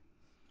force.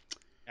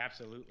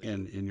 Absolutely.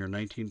 And in your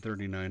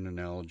 1939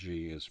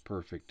 analogy is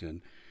perfect.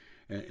 And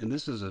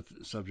this is a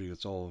subject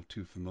that's all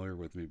too familiar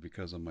with me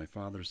because on my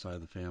father's side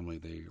of the family,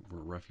 they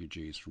were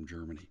refugees from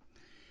Germany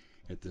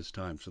at this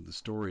time. So the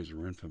stories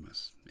are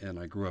infamous, and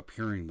I grew up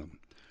hearing them.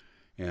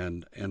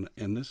 And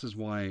this is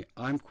why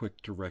I'm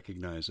quick to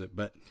recognize it.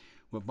 But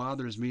what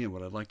bothers me and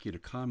what I'd like you to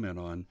comment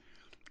on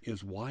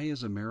is why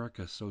is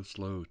America so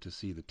slow to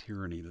see the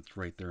tyranny that's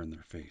right there in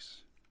their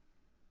face?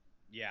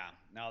 Yeah,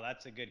 no,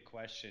 that's a good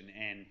question.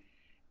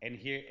 And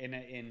here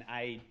and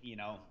I,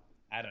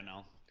 I don't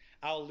know.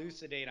 I'll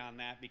elucidate on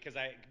that because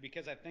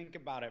I think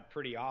about it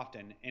pretty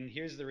often. And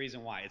here's the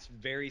reason why. It's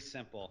very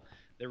simple.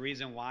 The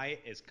reason why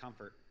is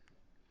comfort.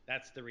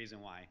 That's the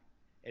reason why.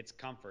 It's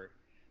comfort.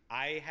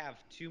 I have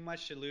too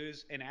much to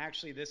lose, and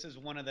actually, this is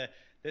one of the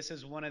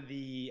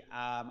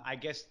I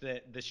guess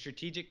the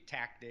strategic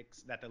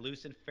tactics that the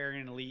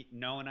Luciferian elite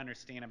know and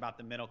understand about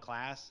the middle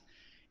class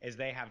is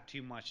they have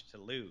too much to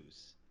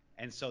lose,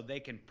 and so they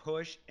can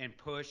push and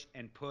push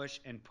and push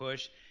and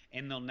push,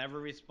 and they'll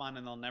never respond,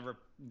 and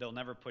they'll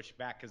never push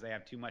back because they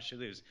have too much to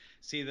lose.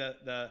 See,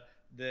 the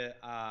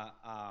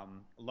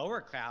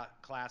lower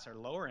class or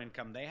lower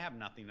income, they have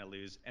nothing to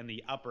lose, and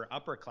the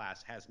upper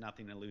class has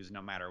nothing to lose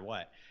no matter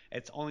what.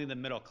 It's only the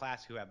middle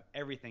class who have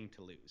everything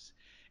to lose.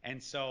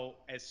 And so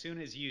as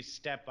soon as you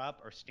step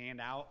up or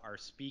stand out or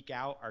speak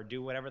out or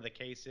do whatever the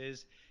case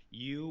is,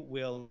 you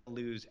will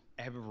lose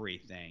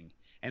everything.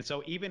 And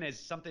so even as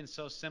something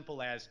so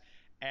simple as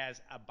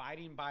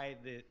abiding by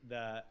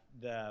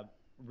the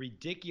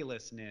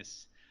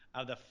ridiculousness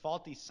of the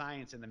faulty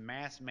science and the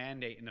mass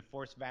mandate and the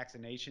forced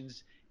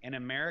vaccinations in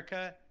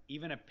America,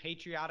 even a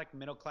patriotic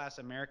middle class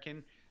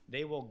American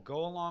They will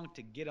go along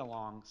to get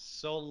along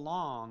so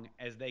long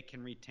as they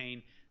can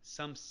retain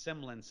some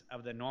semblance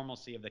of the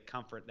normalcy of the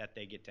comfort that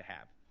they get to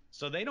have.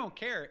 So they don't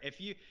care if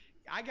you.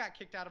 I got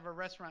kicked out of a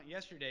restaurant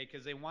yesterday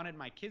because they wanted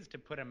my kids to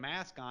put a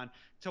mask on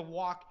to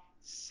walk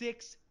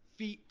 6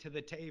 feet to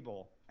the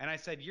table. And I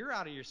said, "You're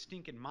out of your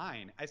stinking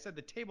mind." I said,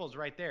 "The table's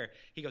right there."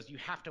 He goes, "You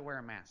have to wear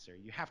a mask, sir.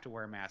 You have to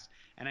wear a mask."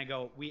 And I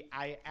go,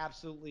 I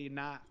absolutely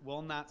not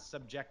will not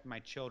subject my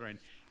children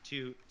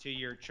to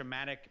your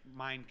traumatic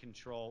mind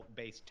control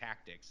based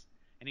tactics.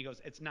 And he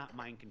goes, "It's not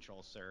mind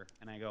control, sir."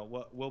 And I go,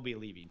 "Well, we'll be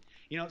leaving."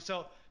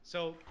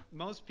 So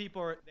most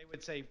people they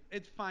would say,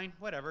 "It's fine,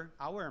 whatever.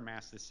 I'll wear a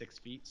mask to 6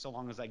 feet so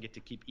long as I get to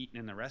keep eating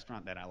in the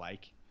restaurant that I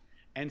like."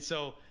 And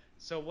so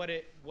what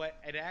it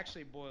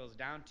actually boils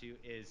down to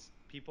is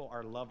people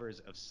are lovers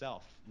of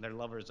self. They're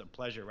lovers of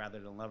pleasure rather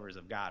than lovers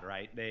of God,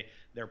 right?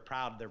 They're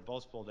proud, they're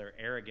boastful, they're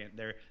arrogant.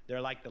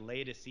 They're like the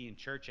Laodicean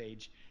church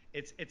age.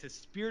 It's a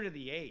spirit of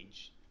the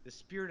age. The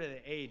spirit of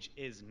the age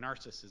is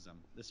narcissism.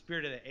 The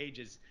spirit of the age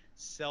is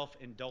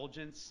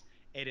self-indulgence.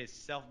 It is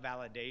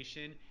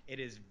self-validation. It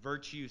is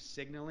virtue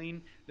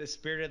signaling. The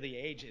spirit of the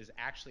age is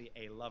actually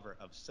a lover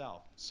of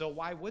self. So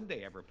why would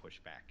they ever push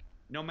back,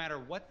 no matter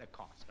what the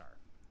costs are?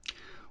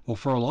 Well,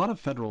 for a lot of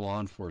federal law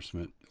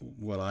enforcement,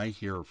 what I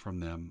hear from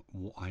them,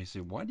 I say,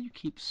 why do you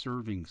keep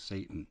serving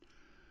Satan?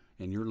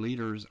 And your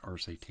leaders are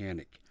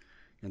satanic.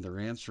 And their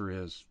answer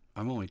is,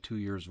 I'm only 2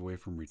 years away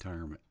from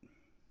retirement.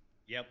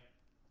 Yep,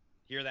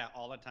 hear that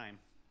all the time.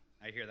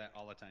 I hear that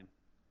all the time.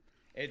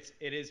 It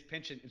is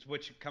pension,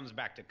 which comes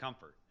back to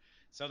comfort.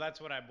 So that's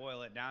what I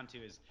boil it down to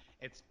is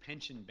it's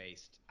pension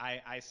based.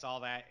 I saw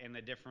that in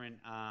the different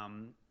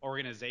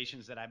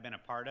organizations that I've been a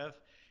part of,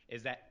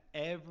 is that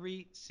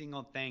every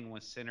single thing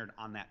was centered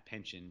on that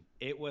pension.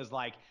 It was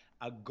like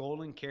a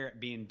golden carrot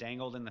being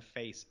dangled in the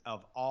face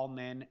of all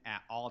men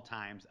at all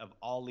times, of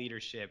all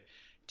leadership,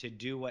 to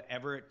do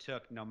whatever it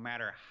took, no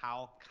matter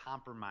how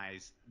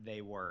compromised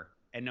they were,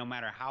 and no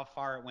matter how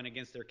far it went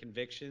against their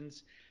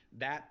convictions.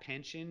 That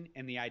pension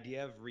and the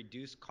idea of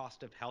reduced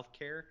cost of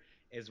healthcare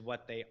is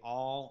what they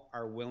all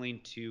are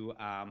willing to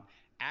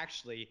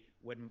actually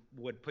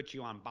would put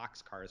you on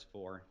boxcars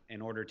for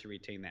in order to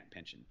retain that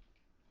pension.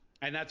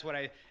 And that's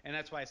why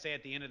I say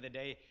at the end of the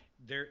day,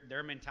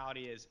 their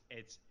mentality is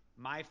it's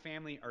my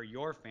family or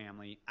your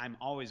family. I'm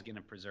always going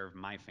to preserve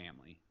my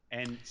family.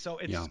 And so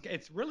Yeah.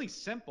 it's really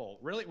simple.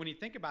 Really, when you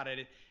think about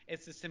it,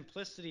 it's the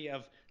simplicity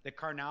of the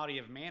carnality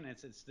of man.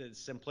 It's the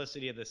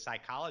simplicity of the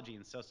psychology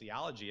and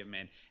sociology of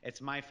men.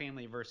 It's my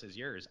family versus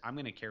yours. I'm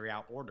going to carry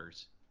out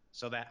orders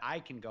so that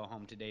I can go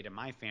home today to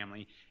my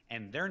family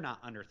and they're not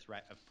under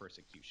threat of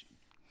persecution.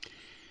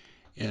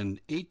 And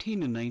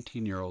 18 and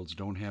 19-year-olds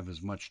don't have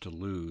as much to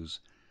lose,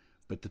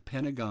 but the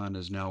Pentagon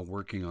is now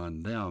working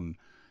on them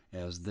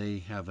as they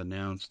have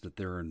announced that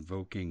they're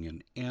invoking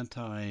an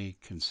anti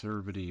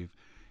conservative,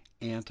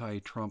 anti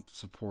Trump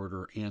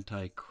supporter,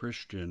 anti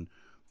Christian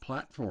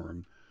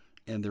platform.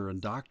 And they're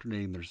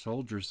indoctrinating their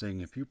soldiers,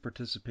 saying if you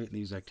participate in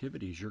these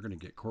activities, you're going to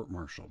get court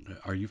martialed.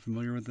 Are you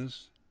familiar with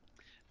this?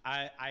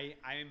 I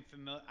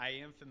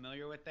am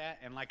familiar with that,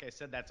 and like I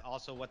said, that's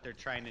also what they're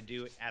trying to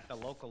do at the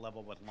local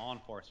level with law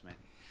enforcement.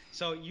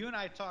 So you and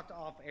I talked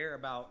off air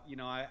about,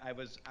 I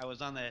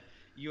was on the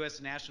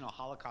U.S. National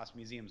Holocaust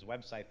Museum's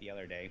website the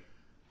other day,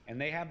 and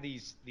they have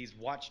these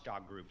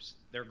watchdog groups.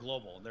 They're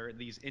global. They're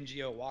these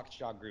NGO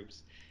watchdog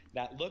groups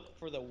that look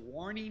for the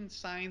warning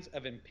signs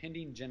of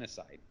impending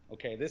genocide.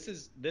 Okay, this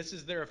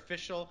is their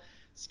official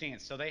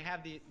stance. So they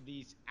have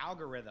these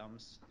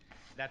algorithms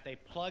that they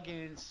plug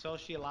in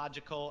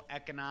sociological,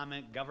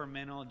 economic,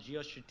 governmental,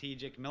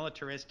 geostrategic,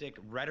 militaristic,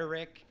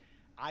 rhetoric,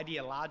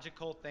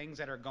 ideological things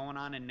that are going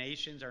on in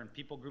nations or in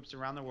people groups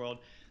around the world.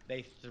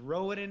 They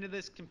throw it into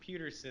this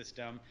computer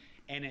system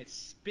and it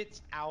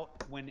spits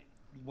out when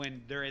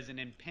there is an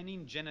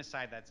impending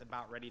genocide that's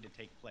about ready to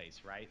take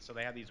place, right? So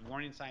they have these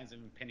warning signs of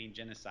impending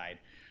genocide.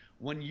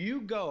 When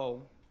you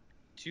go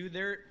to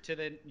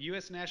the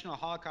U.S. National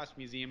Holocaust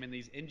Museum and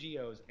these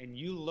NGOs, and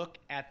you look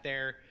at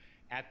their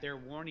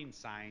warning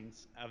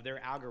signs of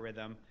their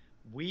algorithm,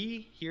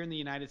 we here in the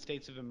United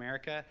States of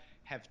America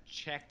have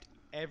checked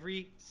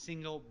every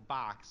single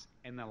box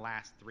in the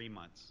last 3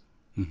 months.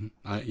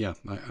 Yeah,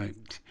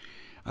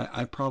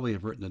 I probably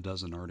have written a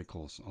dozen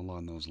articles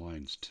along those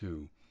lines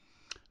too.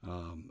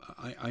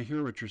 I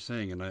hear what you're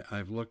saying, and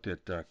I've looked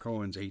at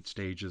Cohen's 8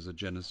 stages of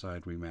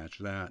genocide. We match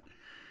that,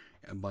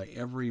 and by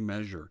every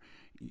measure,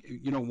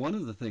 one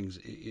of the things,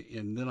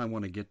 and then I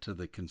want to get to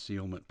the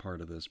concealment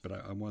part of this, but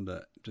I want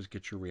to just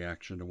get your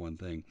reaction to one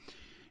thing.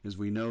 Is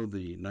we know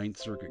the Ninth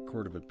Circuit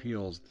Court of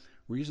Appeals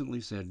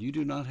recently said you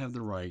do not have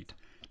the right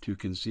to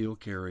conceal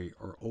carry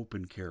or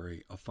open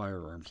carry a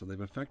firearm. So they've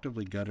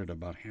effectively gutted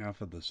about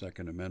half of the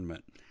Second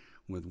Amendment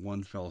with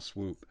one fell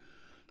swoop.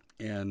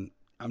 And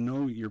I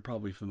know you're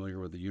probably familiar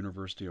with the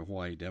University of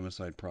Hawaii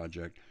Democide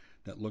Project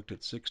that looked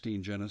at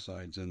 16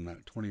 genocides in the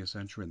 20th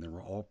century, and they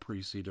were all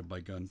preceded by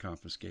gun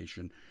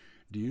confiscation.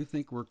 Do you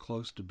think we're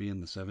close to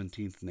being the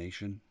 17th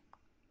nation?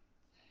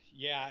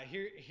 Yeah,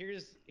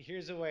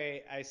 here's a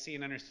way I see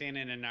and understand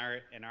it in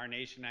our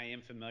nation. I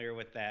am familiar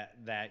with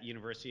that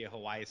University of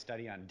Hawaii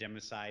study on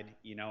democide,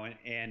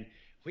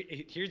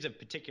 here's a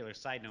particular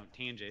side note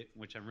tangent,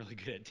 which I'm really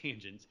good at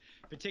tangents.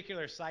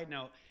 Particular side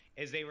note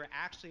is they were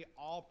actually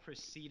all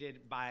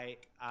preceded by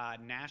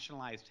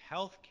nationalized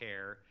health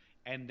care,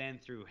 and then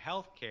through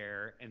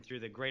healthcare and through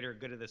the greater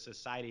good of the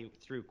society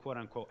through quote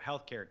unquote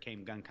healthcare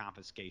came gun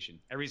confiscation.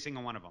 Every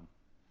single one of them.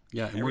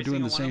 Yeah, and we're Every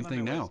doing single the one of same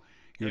them. thing now.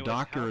 Your It was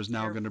doctor is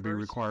now healthcare going to be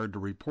first. required to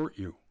report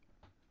you.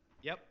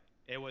 Yep.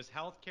 It was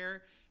healthcare,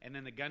 and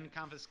then the gun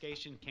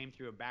confiscation came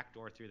through a back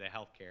door through the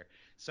healthcare.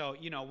 So,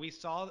 we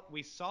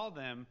saw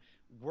them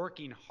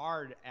working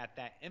hard at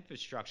that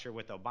infrastructure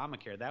with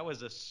Obamacare. That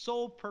was the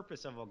sole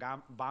purpose of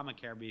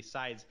Obamacare,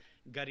 besides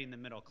gutting the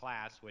middle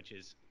class, which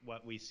is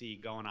what we see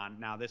going on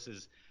now. This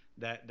is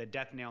the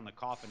death nail in the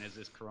coffin, is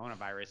this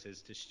coronavirus,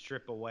 is to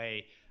strip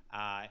away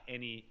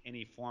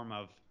any form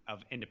of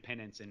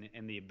independence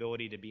and the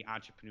ability to be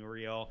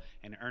entrepreneurial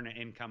and earn an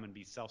income and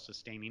be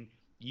self-sustaining.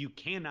 You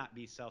cannot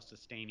be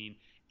self-sustaining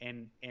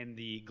in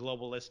the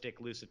globalistic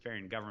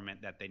Luciferian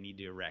government that they need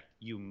to erect.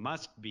 You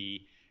must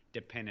be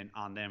dependent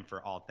on them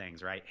for all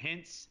things, right?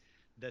 Hence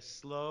the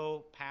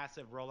slow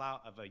passive rollout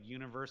of a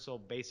universal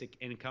basic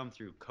income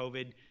through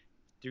COVID,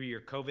 through your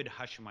COVID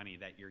hush money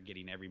that you're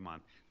getting every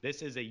month.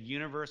 This is a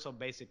universal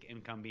basic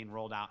income being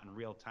rolled out in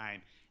real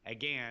time,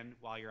 again,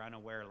 while you're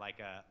unaware, like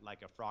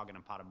a frog in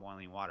a pot of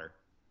boiling water.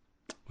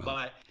 Well,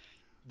 But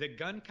the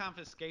gun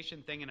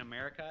confiscation thing in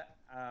America,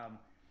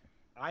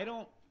 I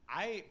don't.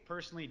 I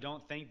personally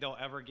don't think they'll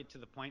ever get to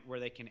the point where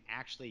they can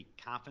actually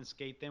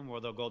confiscate them, where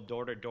they'll go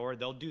door to door.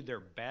 They'll do their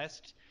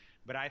best,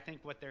 but I think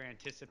what they're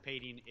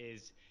anticipating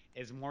is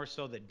more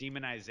so the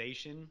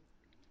demonization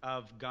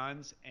of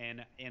guns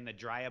and the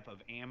dry up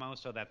of ammo,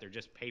 so that they're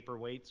just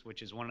paperweights,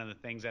 which is one of the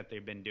things that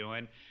they've been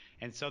doing.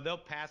 And so they'll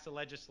pass a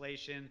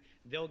legislation.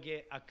 They'll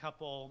get a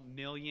couple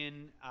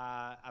million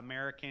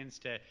Americans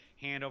to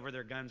hand over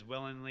their guns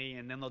willingly,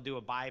 and then they'll do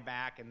a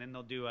buyback, and then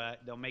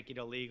they'll make it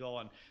illegal,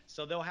 and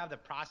so they'll have the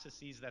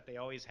processes that they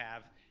always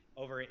have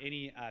over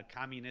any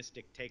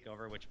communistic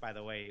takeover. Which, by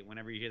the way,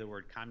 whenever you hear the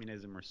word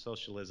communism or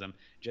socialism,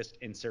 just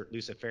insert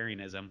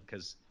Luciferianism,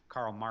 because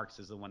Karl Marx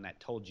is the one that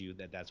told you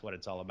that that's what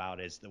it's all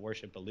about, is the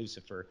worship of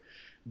Lucifer.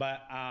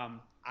 But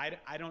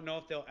I don't know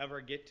if they'll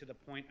ever get to the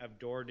point of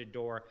door to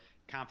door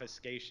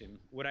confiscation.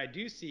 What I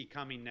do see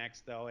coming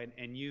next, though,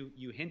 and you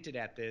hinted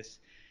at this,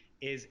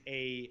 is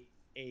a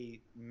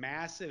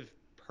massive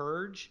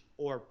purge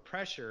or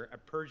pressure, a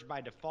purge by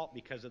default,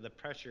 because of the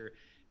pressure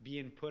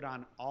being put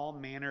on all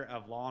manner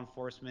of law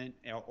enforcement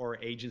or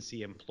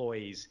agency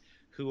employees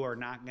who are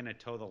not going to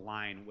toe the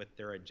line with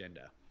their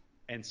agenda.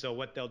 And so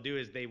what they'll do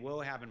is they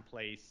will have in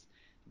place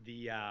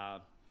the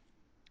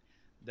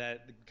the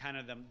kind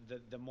of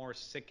the more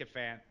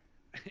sycophant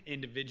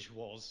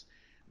individuals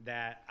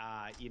that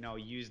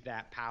use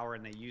that power,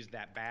 and they use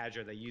that badge,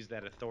 or they use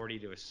that authority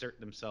to assert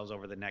themselves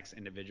over the next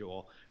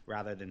individual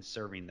rather than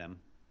serving them.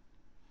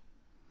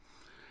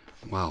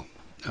 wow.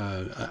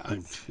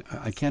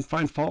 I can't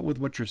find fault with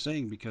what you're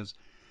saying because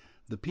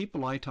the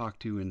people I talk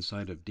to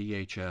inside of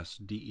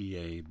DHS,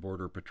 DEA,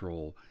 Border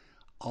Patrol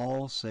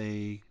all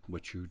say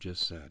what you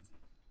just said.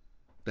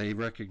 They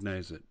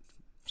recognize it.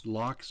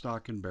 Lock,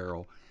 stock, and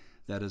barrel.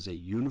 That is a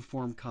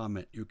uniform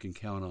comment you can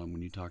count on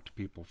when you talk to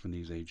people from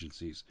these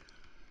agencies.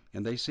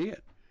 And they see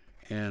it.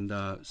 And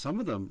some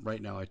of them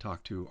right now I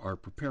talk to are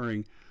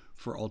preparing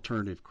for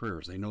alternative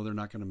careers. They know they're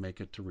not going to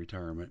make it to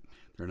retirement.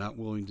 They're not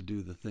willing to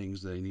do the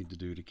things they need to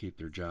do to keep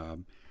their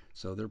job.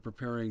 So they're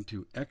preparing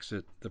to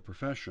exit the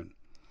profession.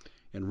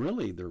 And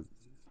really, they're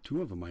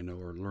two of them I know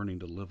are learning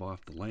to live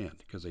off the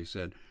land because they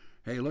said,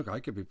 "Hey, look, I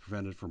could be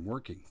prevented from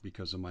working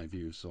because of my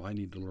views, so I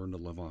need to learn to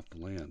live off the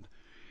land."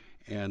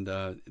 And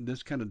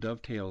this kind of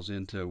dovetails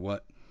into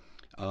what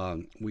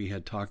we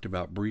had talked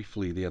about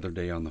briefly the other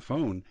day on the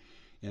phone,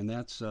 and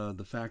that's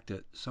the fact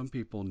that some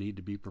people need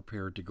to be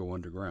prepared to go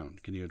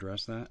underground. Can you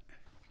address that?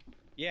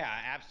 Yeah,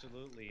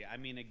 absolutely. I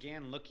mean,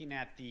 again, looking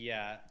at the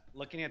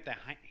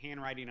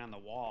handwriting on the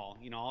wall,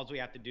 all we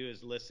have to do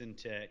is listen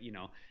to,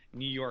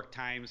 New York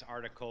Times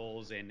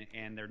articles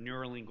and their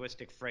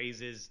neurolinguistic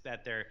phrases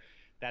that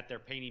they're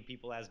painting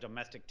people as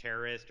domestic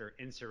terrorists or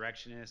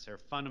insurrectionists or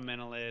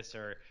fundamentalists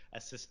or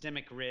a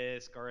systemic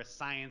risk or a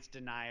science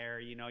denier.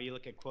 You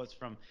look at quotes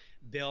from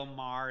Bill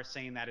Maher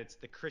saying that it's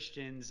the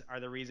Christians are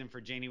the reason for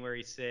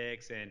January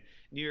 6th, and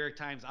New York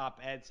Times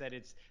op-ed said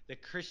it's the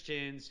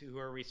Christians who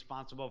are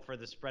responsible for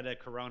the spread of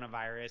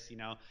coronavirus.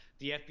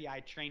 The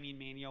FBI training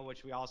manual,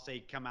 which we all say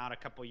come out a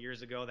couple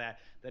years ago, that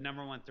the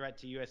number one threat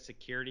to U.S.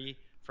 security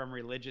from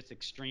religious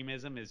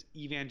extremism is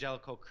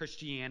evangelical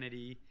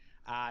Christianity,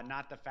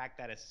 not the fact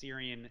that a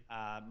Syrian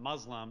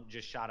Muslim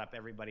just shot up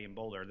everybody in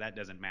Boulder. That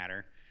doesn't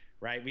matter,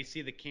 right? We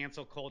see the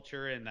cancel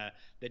culture and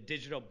the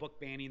digital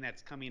book banning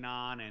that's coming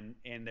on,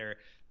 and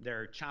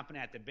they're chomping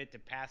at the bit to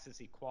pass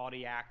this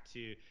Equality Act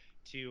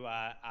to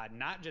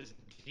not just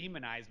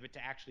demonize, but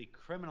to actually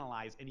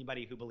criminalize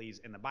anybody who believes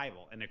in the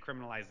Bible, and to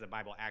criminalize the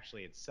Bible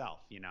actually itself.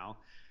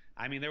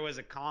 I mean, there was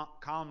a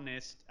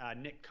columnist,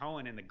 Nick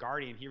Cohen, in The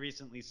Guardian. He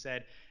recently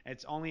said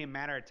it's only a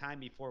matter of time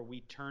before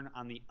we turn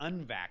on the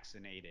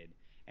unvaccinated.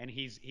 And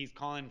he's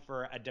calling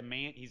for a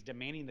demand. He's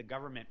demanding the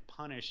government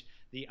punish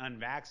the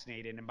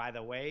unvaccinated. And by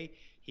the way,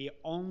 he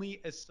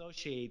only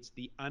associates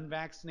the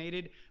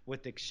unvaccinated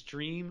with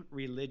extreme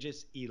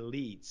religious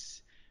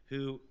elites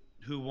who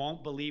who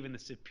won't believe in the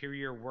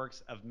superior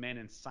works of men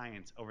and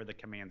science over the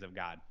commands of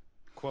God.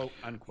 Quote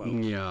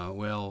unquote. Yeah,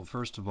 well,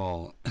 first of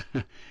all,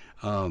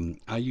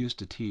 I used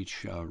to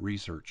teach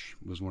research,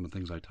 was one of the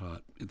things I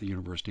taught at the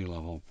university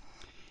level,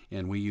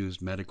 and we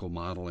used medical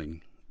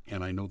modeling,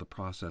 and I know the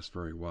process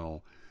very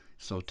well.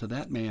 So to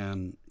that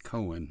man,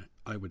 Cohen,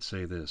 I would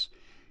say this: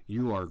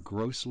 you are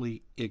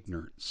grossly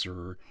ignorant,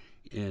 sir,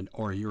 and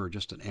or you're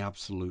just an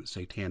absolute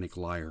satanic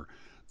liar.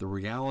 The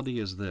reality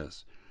is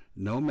this: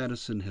 no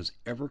medicine has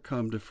ever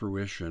come to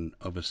fruition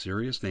of a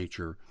serious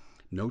nature,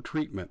 no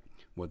treatment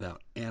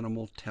without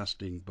animal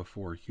testing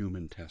before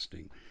human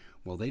testing.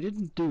 Well, they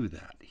didn't do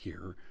that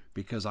here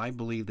because I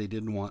believe they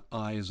didn't want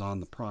eyes on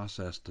the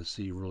process to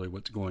see really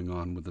what's going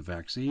on with the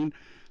vaccine.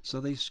 So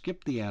they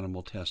skipped the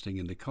animal testing.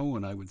 And to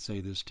Cohen, I would say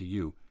this to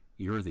you: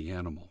 you're the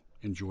animal.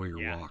 Enjoy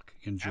your Yeah, walk.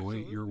 Enjoy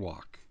your absolutely.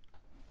 walk.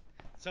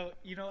 So,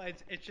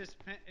 it's just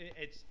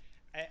it's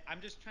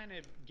I'm just trying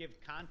to give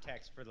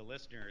context for the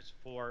listeners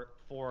for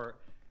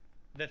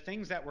the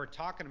things that we're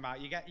talking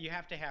about. You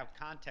have to have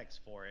context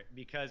for it,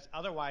 because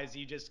otherwise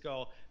you just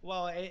go,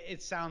 well,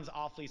 it sounds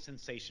awfully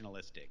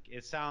sensationalistic.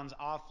 It sounds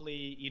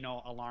awfully,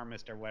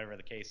 alarmist, or whatever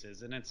the case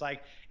is. And it's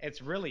like,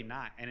 it's really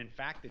not. And in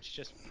fact, it's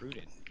just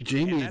prudent. And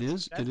Jamie, it that's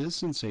is it that's is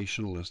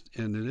sensationalist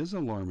and it is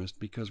alarmist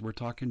because we're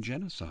talking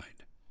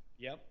genocide.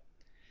 yep.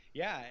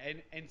 Yeah,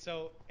 and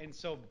so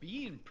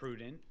being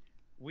prudent,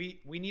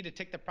 we need to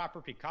take the proper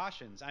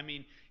precautions. I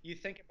mean, you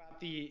think about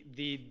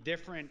the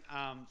different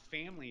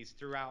families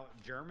throughout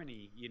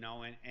Germany,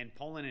 and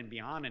Poland and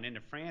beyond, and into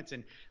France,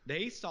 and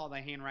they saw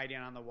the handwriting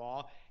on the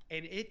wall,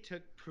 and it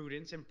took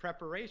prudence and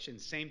preparation.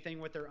 Same thing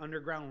with their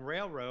underground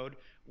railroad,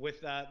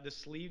 with the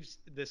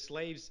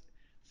slaves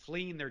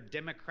fleeing their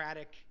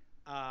democratic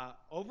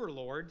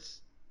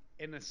overlords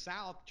in the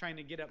South trying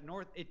to get up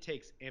north. It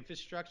takes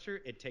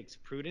infrastructure, it takes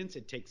prudence,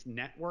 it takes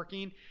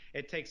networking,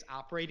 it takes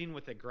operating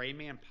with a gray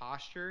man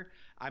posture.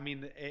 I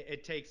mean,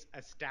 it takes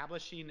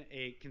establishing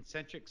a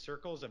concentric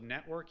circles of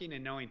networking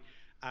and knowing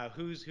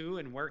who's who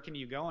and where can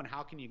you go and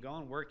how can you go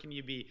and where can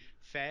you be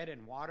fed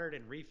and watered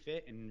and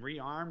refit and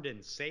rearmed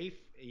and safe,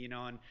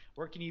 and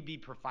where can you be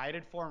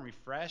provided for and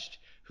refreshed,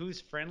 who's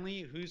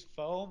friendly, who's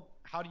foe,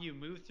 how do you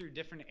move through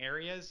different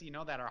areas,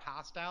 that are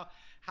hostile,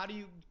 how do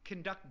you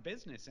conduct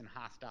business in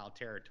hostile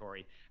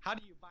territory? How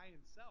do you buy and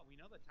sell? We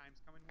know the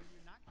time's coming when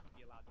you're not going to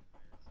be allowed to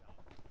buy or sell.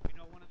 We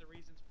know one of the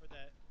reasons for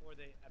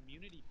the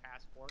immunity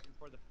passport and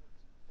for the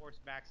forced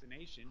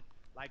vaccination,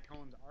 like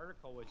Cohen's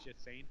article was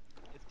just saying,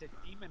 is to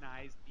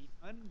demonize the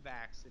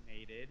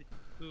unvaccinated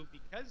who,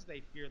 because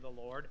they fear the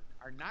Lord,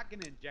 are not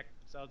going to inject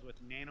themselves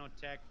with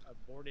nanotech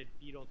aborted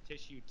fetal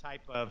tissue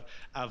type of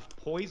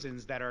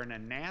poisons that are an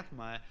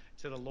anathema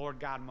to the Lord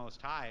God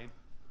Most High.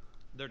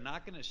 They're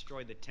not going to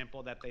destroy the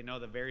temple that they know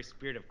the very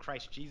Spirit of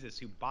Christ Jesus,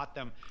 who bought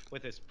them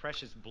with His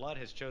precious blood,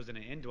 has chosen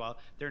to indwell.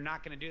 They're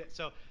not going to do that.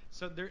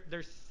 So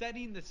they're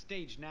setting the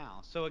stage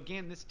now. So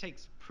again, this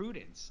takes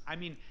prudence. I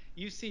mean,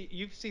 you've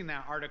seen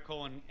that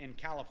article in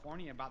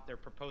California about their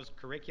proposed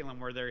curriculum,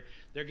 where they're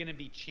going to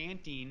be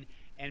chanting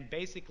and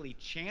basically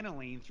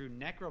channeling through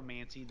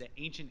necromancy the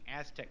ancient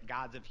Aztec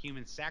gods of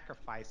human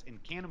sacrifice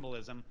and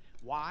cannibalism.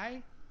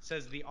 Why?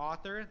 Says the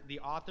author. The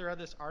author of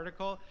this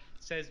article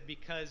says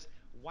because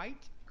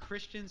white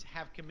Christians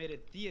have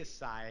committed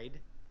theocide.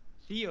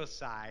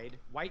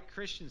 White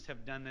Christians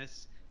have done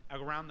this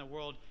around the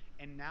world,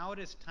 and now it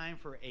is time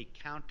for a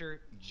counter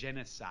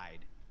genocide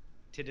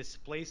to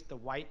displace the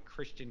white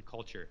Christian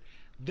culture.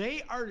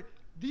 They are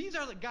these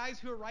are the guys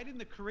who are writing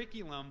the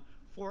curriculum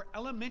for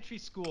elementary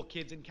school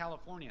kids in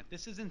California.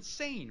 This is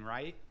insane,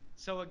 right?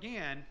 So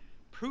again,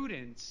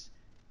 prudence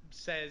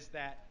says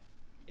that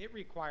it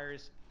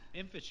requires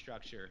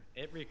infrastructure,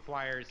 it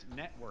requires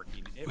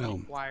networking, it Well,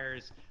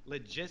 requires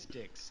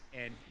logistics,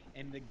 and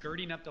the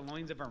girding up the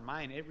loins of our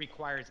mind. It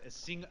requires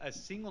a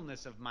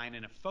singleness of mind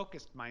and a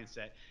focused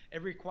mindset.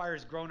 It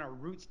requires growing our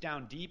roots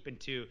down deep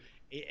into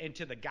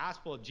the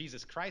gospel of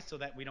Jesus Christ, so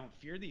that we don't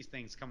fear these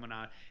things coming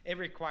on. It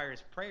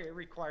requires prayer. It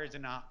requires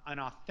an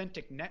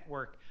authentic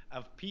network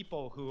of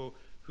people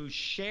who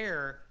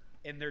share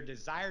in their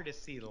desire to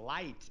see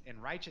light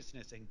and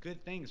righteousness and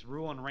good things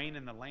rule and reign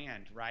in the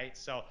land, right?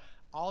 So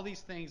all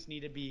these things need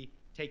to be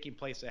taking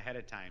place ahead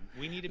of time.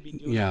 We need to be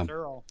doing a yeah,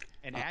 thorough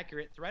and I,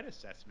 accurate threat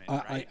assessment,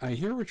 I, right? I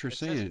hear what you're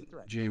Assessing saying, the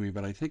threat. Jamie,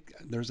 but I think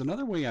there's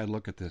another way I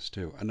look at this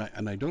too, and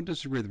I don't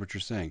disagree with what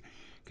you're saying,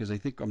 because I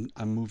think I'm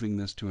moving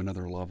this to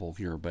another level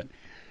here. But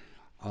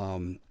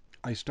um,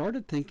 I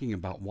started thinking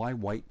about why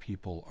white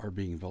people are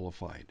being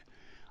vilified.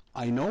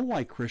 I know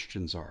why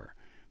Christians are,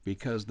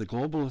 because the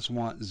globalists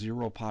want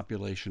zero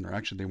population, or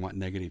actually they want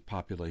negative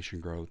population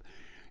growth,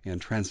 and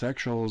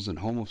transsexuals and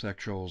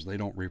homosexuals, they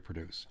don't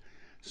reproduce.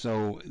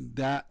 So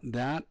that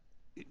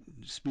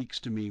speaks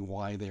to me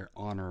why they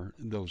honor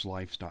those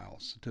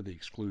lifestyles to the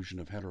exclusion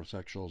of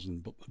heterosexuals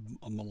and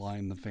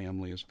malign the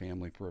family as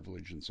family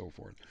privilege and so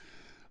forth.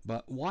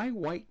 But why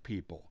white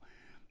people?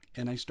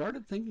 And I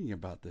started thinking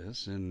about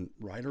this, and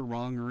right or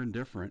wrong or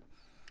indifferent,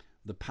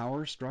 the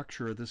power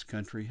structure of this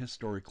country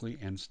historically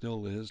and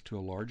still is to a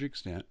large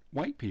extent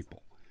white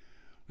people.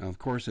 Now, of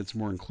course, it's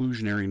more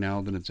inclusionary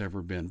now than it's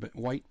ever been, but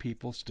white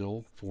people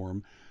still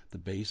form the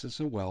basis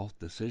of wealth,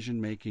 decision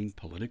making,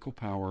 political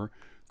power,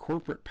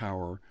 corporate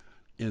power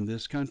in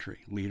this country,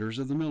 leaders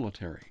of the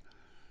military.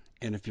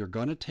 And if you're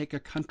going to take a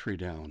country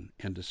down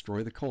and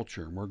destroy the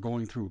culture, and we're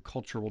going through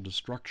cultural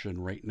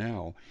destruction right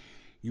now,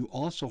 you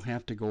also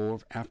have to go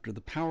after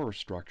the power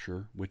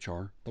structure, which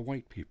are the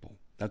white people.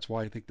 That's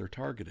why I think they're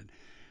targeted.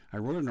 I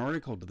wrote an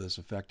article to this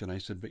effect, and I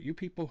said, but you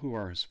people who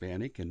are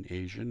Hispanic and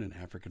Asian and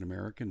African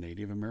American,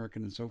 Native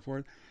American, and so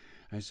forth,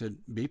 I said,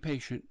 be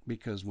patient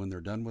because when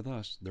they're done with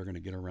us, they're going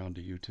to get around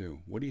to you too.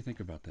 What do you think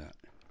about that?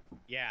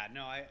 Yeah,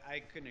 no,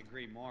 I couldn't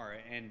agree more.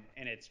 And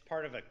it's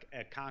part of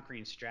a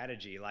conquering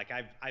strategy. Like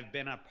I've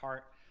been a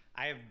part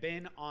I have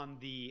been on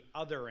the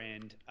other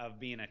end of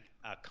being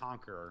a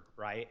conqueror,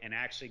 right? And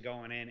actually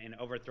going in and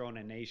overthrowing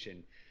a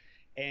nation.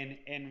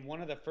 And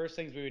one of the first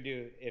things we would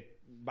do, if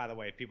by the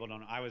way, if people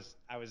don't know, I was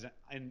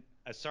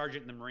a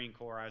sergeant in the Marine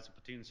Corps. I was a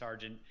platoon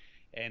sergeant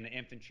in the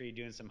infantry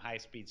doing some high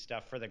speed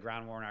stuff for the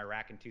ground war in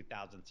Iraq in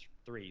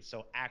 2003.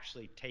 So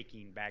actually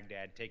taking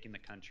Baghdad, taking the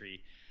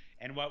country.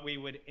 And what we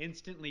would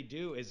instantly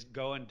do is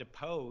go and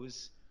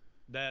depose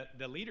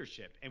the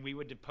leadership, and we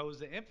would depose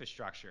the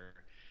infrastructure.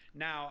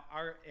 Now,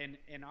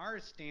 in our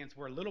stance,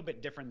 we're a little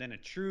bit different than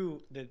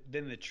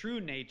the true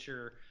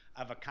nature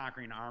of a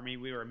conquering army.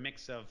 We were a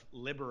mix of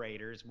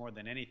liberators more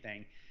than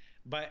anything.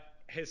 But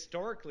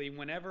historically,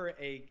 whenever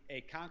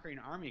a conquering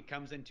army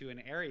comes into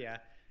an area,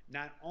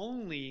 not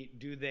only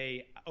do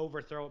they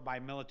overthrow it by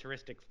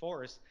militaristic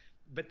force,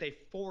 but they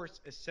force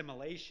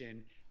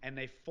assimilation and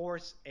they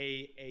force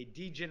a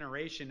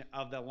degeneration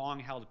of the long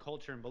held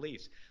culture and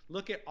beliefs.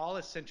 Look at all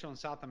of Central and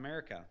South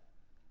America.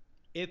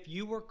 If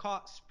you were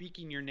caught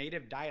speaking your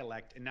native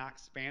dialect and not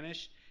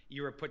Spanish,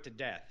 you were put to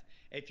death.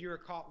 If you were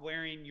caught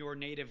wearing your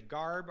native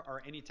garb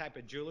or any type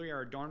of jewelry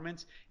or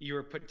adornments, you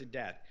were put to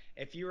death.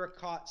 If you were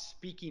caught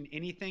speaking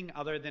anything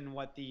other than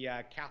what the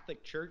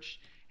Catholic Church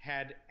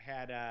had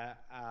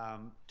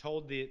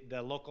told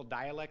the local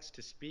dialects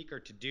to speak or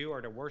to do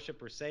or to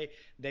worship or say,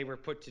 they were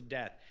put to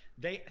death.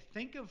 They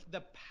think of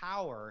the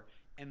power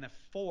and the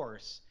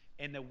force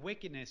and the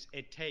wickedness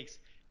it takes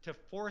to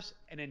force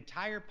an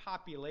entire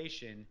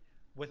population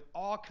with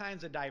all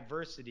kinds of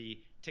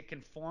diversity to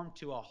conform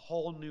to a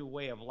whole new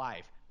way of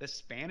life. The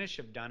Spanish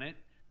have done it.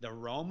 The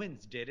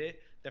Romans did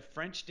it. The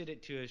French did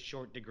it to a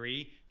short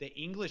degree. The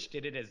English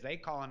did it as they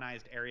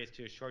colonized areas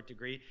to a short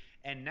degree.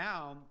 And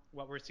now,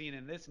 what we're seeing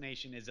in this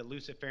nation is a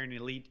Luciferian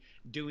elite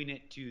doing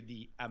it to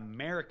the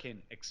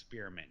American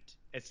experiment.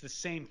 It's the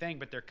same thing,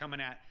 but they're coming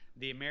at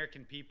the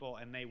American people,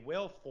 and they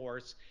will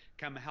force,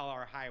 come hell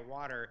or high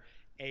water,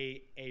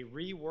 a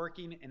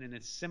reworking and an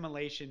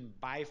assimilation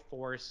by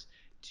force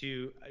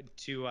to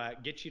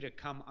get you to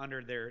come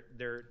under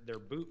their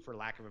boot, for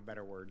lack of a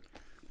better word.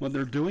 Well,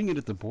 they're doing it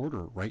at the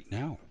border right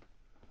now.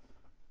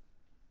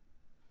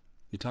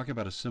 You talk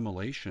about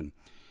assimilation.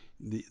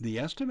 The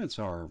estimates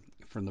are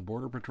from the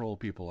Border Patrol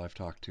people I've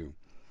talked to,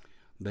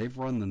 they've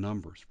run the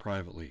numbers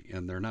privately,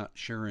 and they're not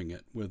sharing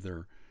it with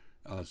their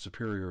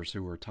superiors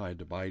who are tied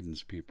to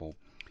Biden's people.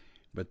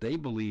 But they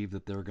believe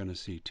that they're going to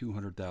see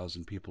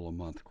 200,000 people a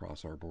month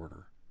cross our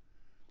border.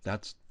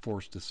 That's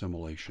forced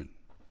assimilation.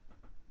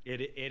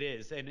 It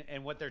is,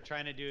 and what they're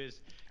trying to do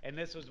is, and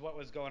this was what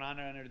was going on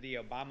under the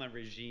Obama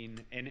regime,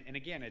 and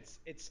again, it's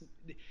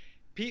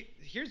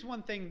here's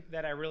one thing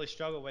that I really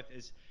struggle with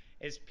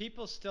is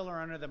people still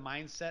are under the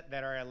mindset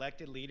that our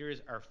elected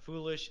leaders are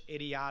foolish,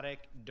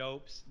 idiotic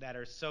dopes that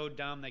are so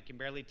dumb they can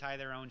barely tie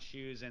their own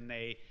shoes, and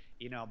they,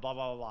 blah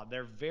blah blah.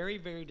 They're very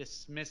very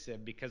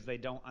dismissive because they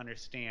don't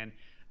understand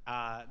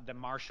the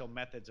martial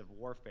methods of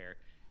warfare.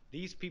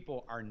 These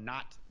people are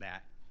not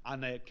that. On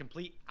the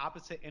complete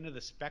opposite end of the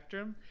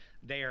spectrum,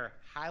 they are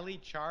highly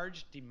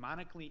charged,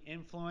 demonically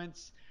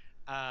influenced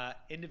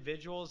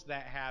individuals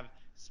that have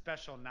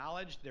special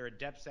knowledge. They're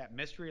adepts at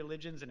mystery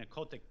religions and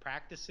occultic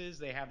practices.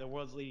 They have the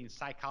world's leading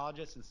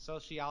psychologists and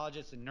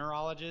sociologists and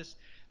neurologists.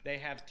 They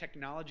have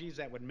technologies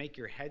that would make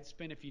your head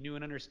spin if you knew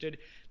and understood.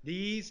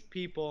 These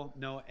people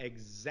know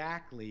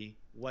exactly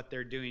what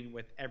they're doing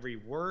with every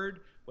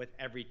word, with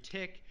every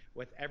tick,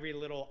 with every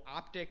little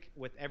optic,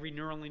 with every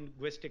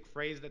neurolinguistic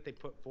phrase that they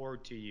put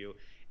forward to you.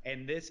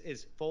 And this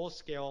is full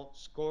scale,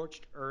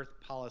 scorched earth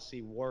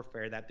policy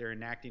warfare that they're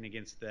enacting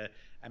against the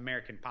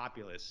American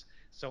populace.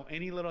 So,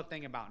 any little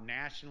thing about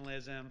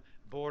nationalism,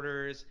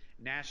 borders,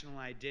 national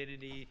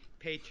identity,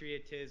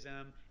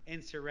 patriotism,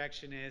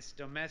 insurrectionist,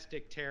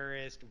 domestic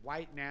terrorist,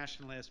 white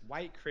nationalist,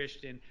 white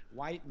Christian,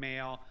 white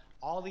male,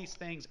 all these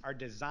things are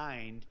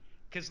designed.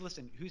 Because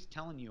listen, who's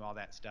telling you all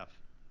that stuff?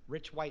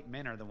 Rich white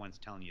men are the ones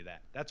telling you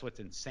that. That's what's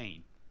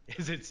insane.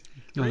 Is it's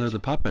No, they're rich the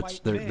puppets.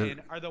 white They're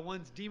men are the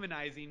ones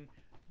demonizing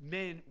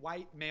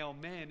white male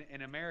men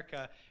in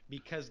America,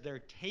 because they're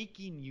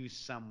taking you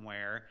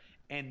somewhere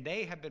and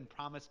they have been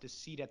promised a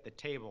seat at the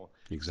table.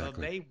 So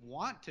Exactly. they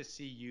want to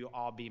see you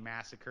all be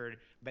massacred,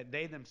 but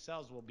they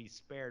themselves will be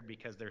spared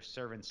because they're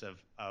servants of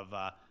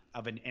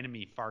an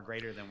enemy far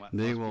greater than what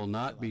They most will people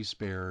not be realize.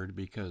 spared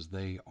because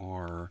they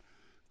are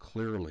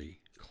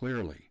clearly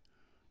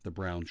the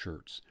brown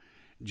shirts.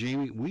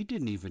 Jamie, we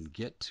didn't even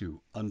get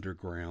to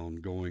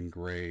underground, going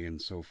gray,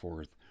 and so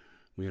forth.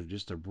 We had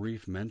just a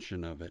brief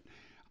mention of it.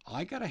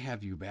 I got to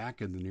have you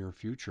back in the near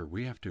future.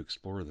 We have to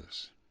explore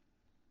this.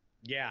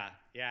 Yeah,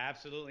 yeah,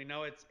 absolutely.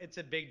 No, it's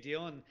a big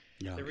deal, and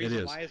Yeah, the it reason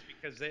is. why is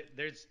because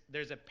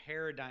there's a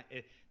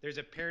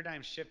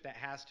paradigm shift that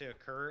has to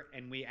occur,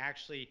 and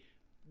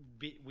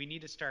we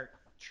need to start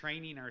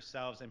training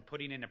ourselves and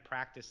putting into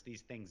practice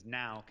these things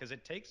now, because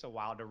it takes a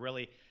while to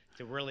really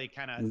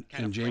kind And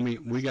of break Jamie,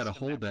 from the we got to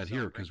system that hold we're that so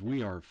here because ingrained in.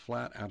 we are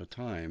flat out of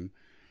time.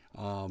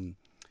 Um,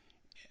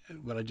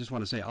 but I just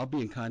want to say I'll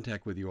be in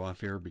contact with you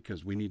off air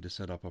because we need to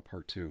set up a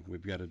part two.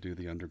 We've got to do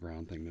the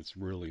underground thing. That's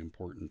really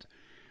important.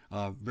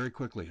 Very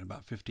quickly, in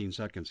about 15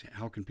 seconds,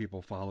 how can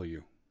people follow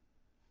you?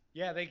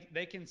 Yeah,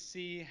 they can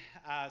see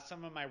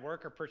some of my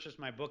work or purchase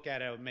my book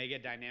at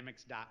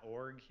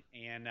omegadynamics.org,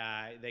 and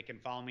they can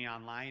follow me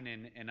online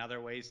and other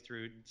ways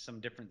through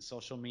some different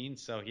social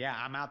means. So yeah,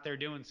 I'm out there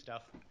doing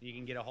stuff. You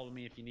can get a hold of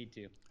me if you need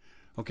to.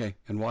 Okay,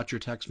 and watch your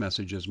text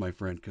messages, my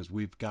friend, because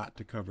we've got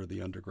to cover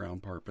the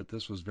underground part. But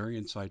this was very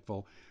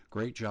insightful.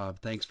 Great job.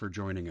 Thanks for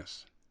joining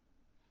us.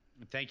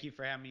 Thank you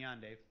for having me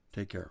on, Dave.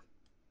 Take care.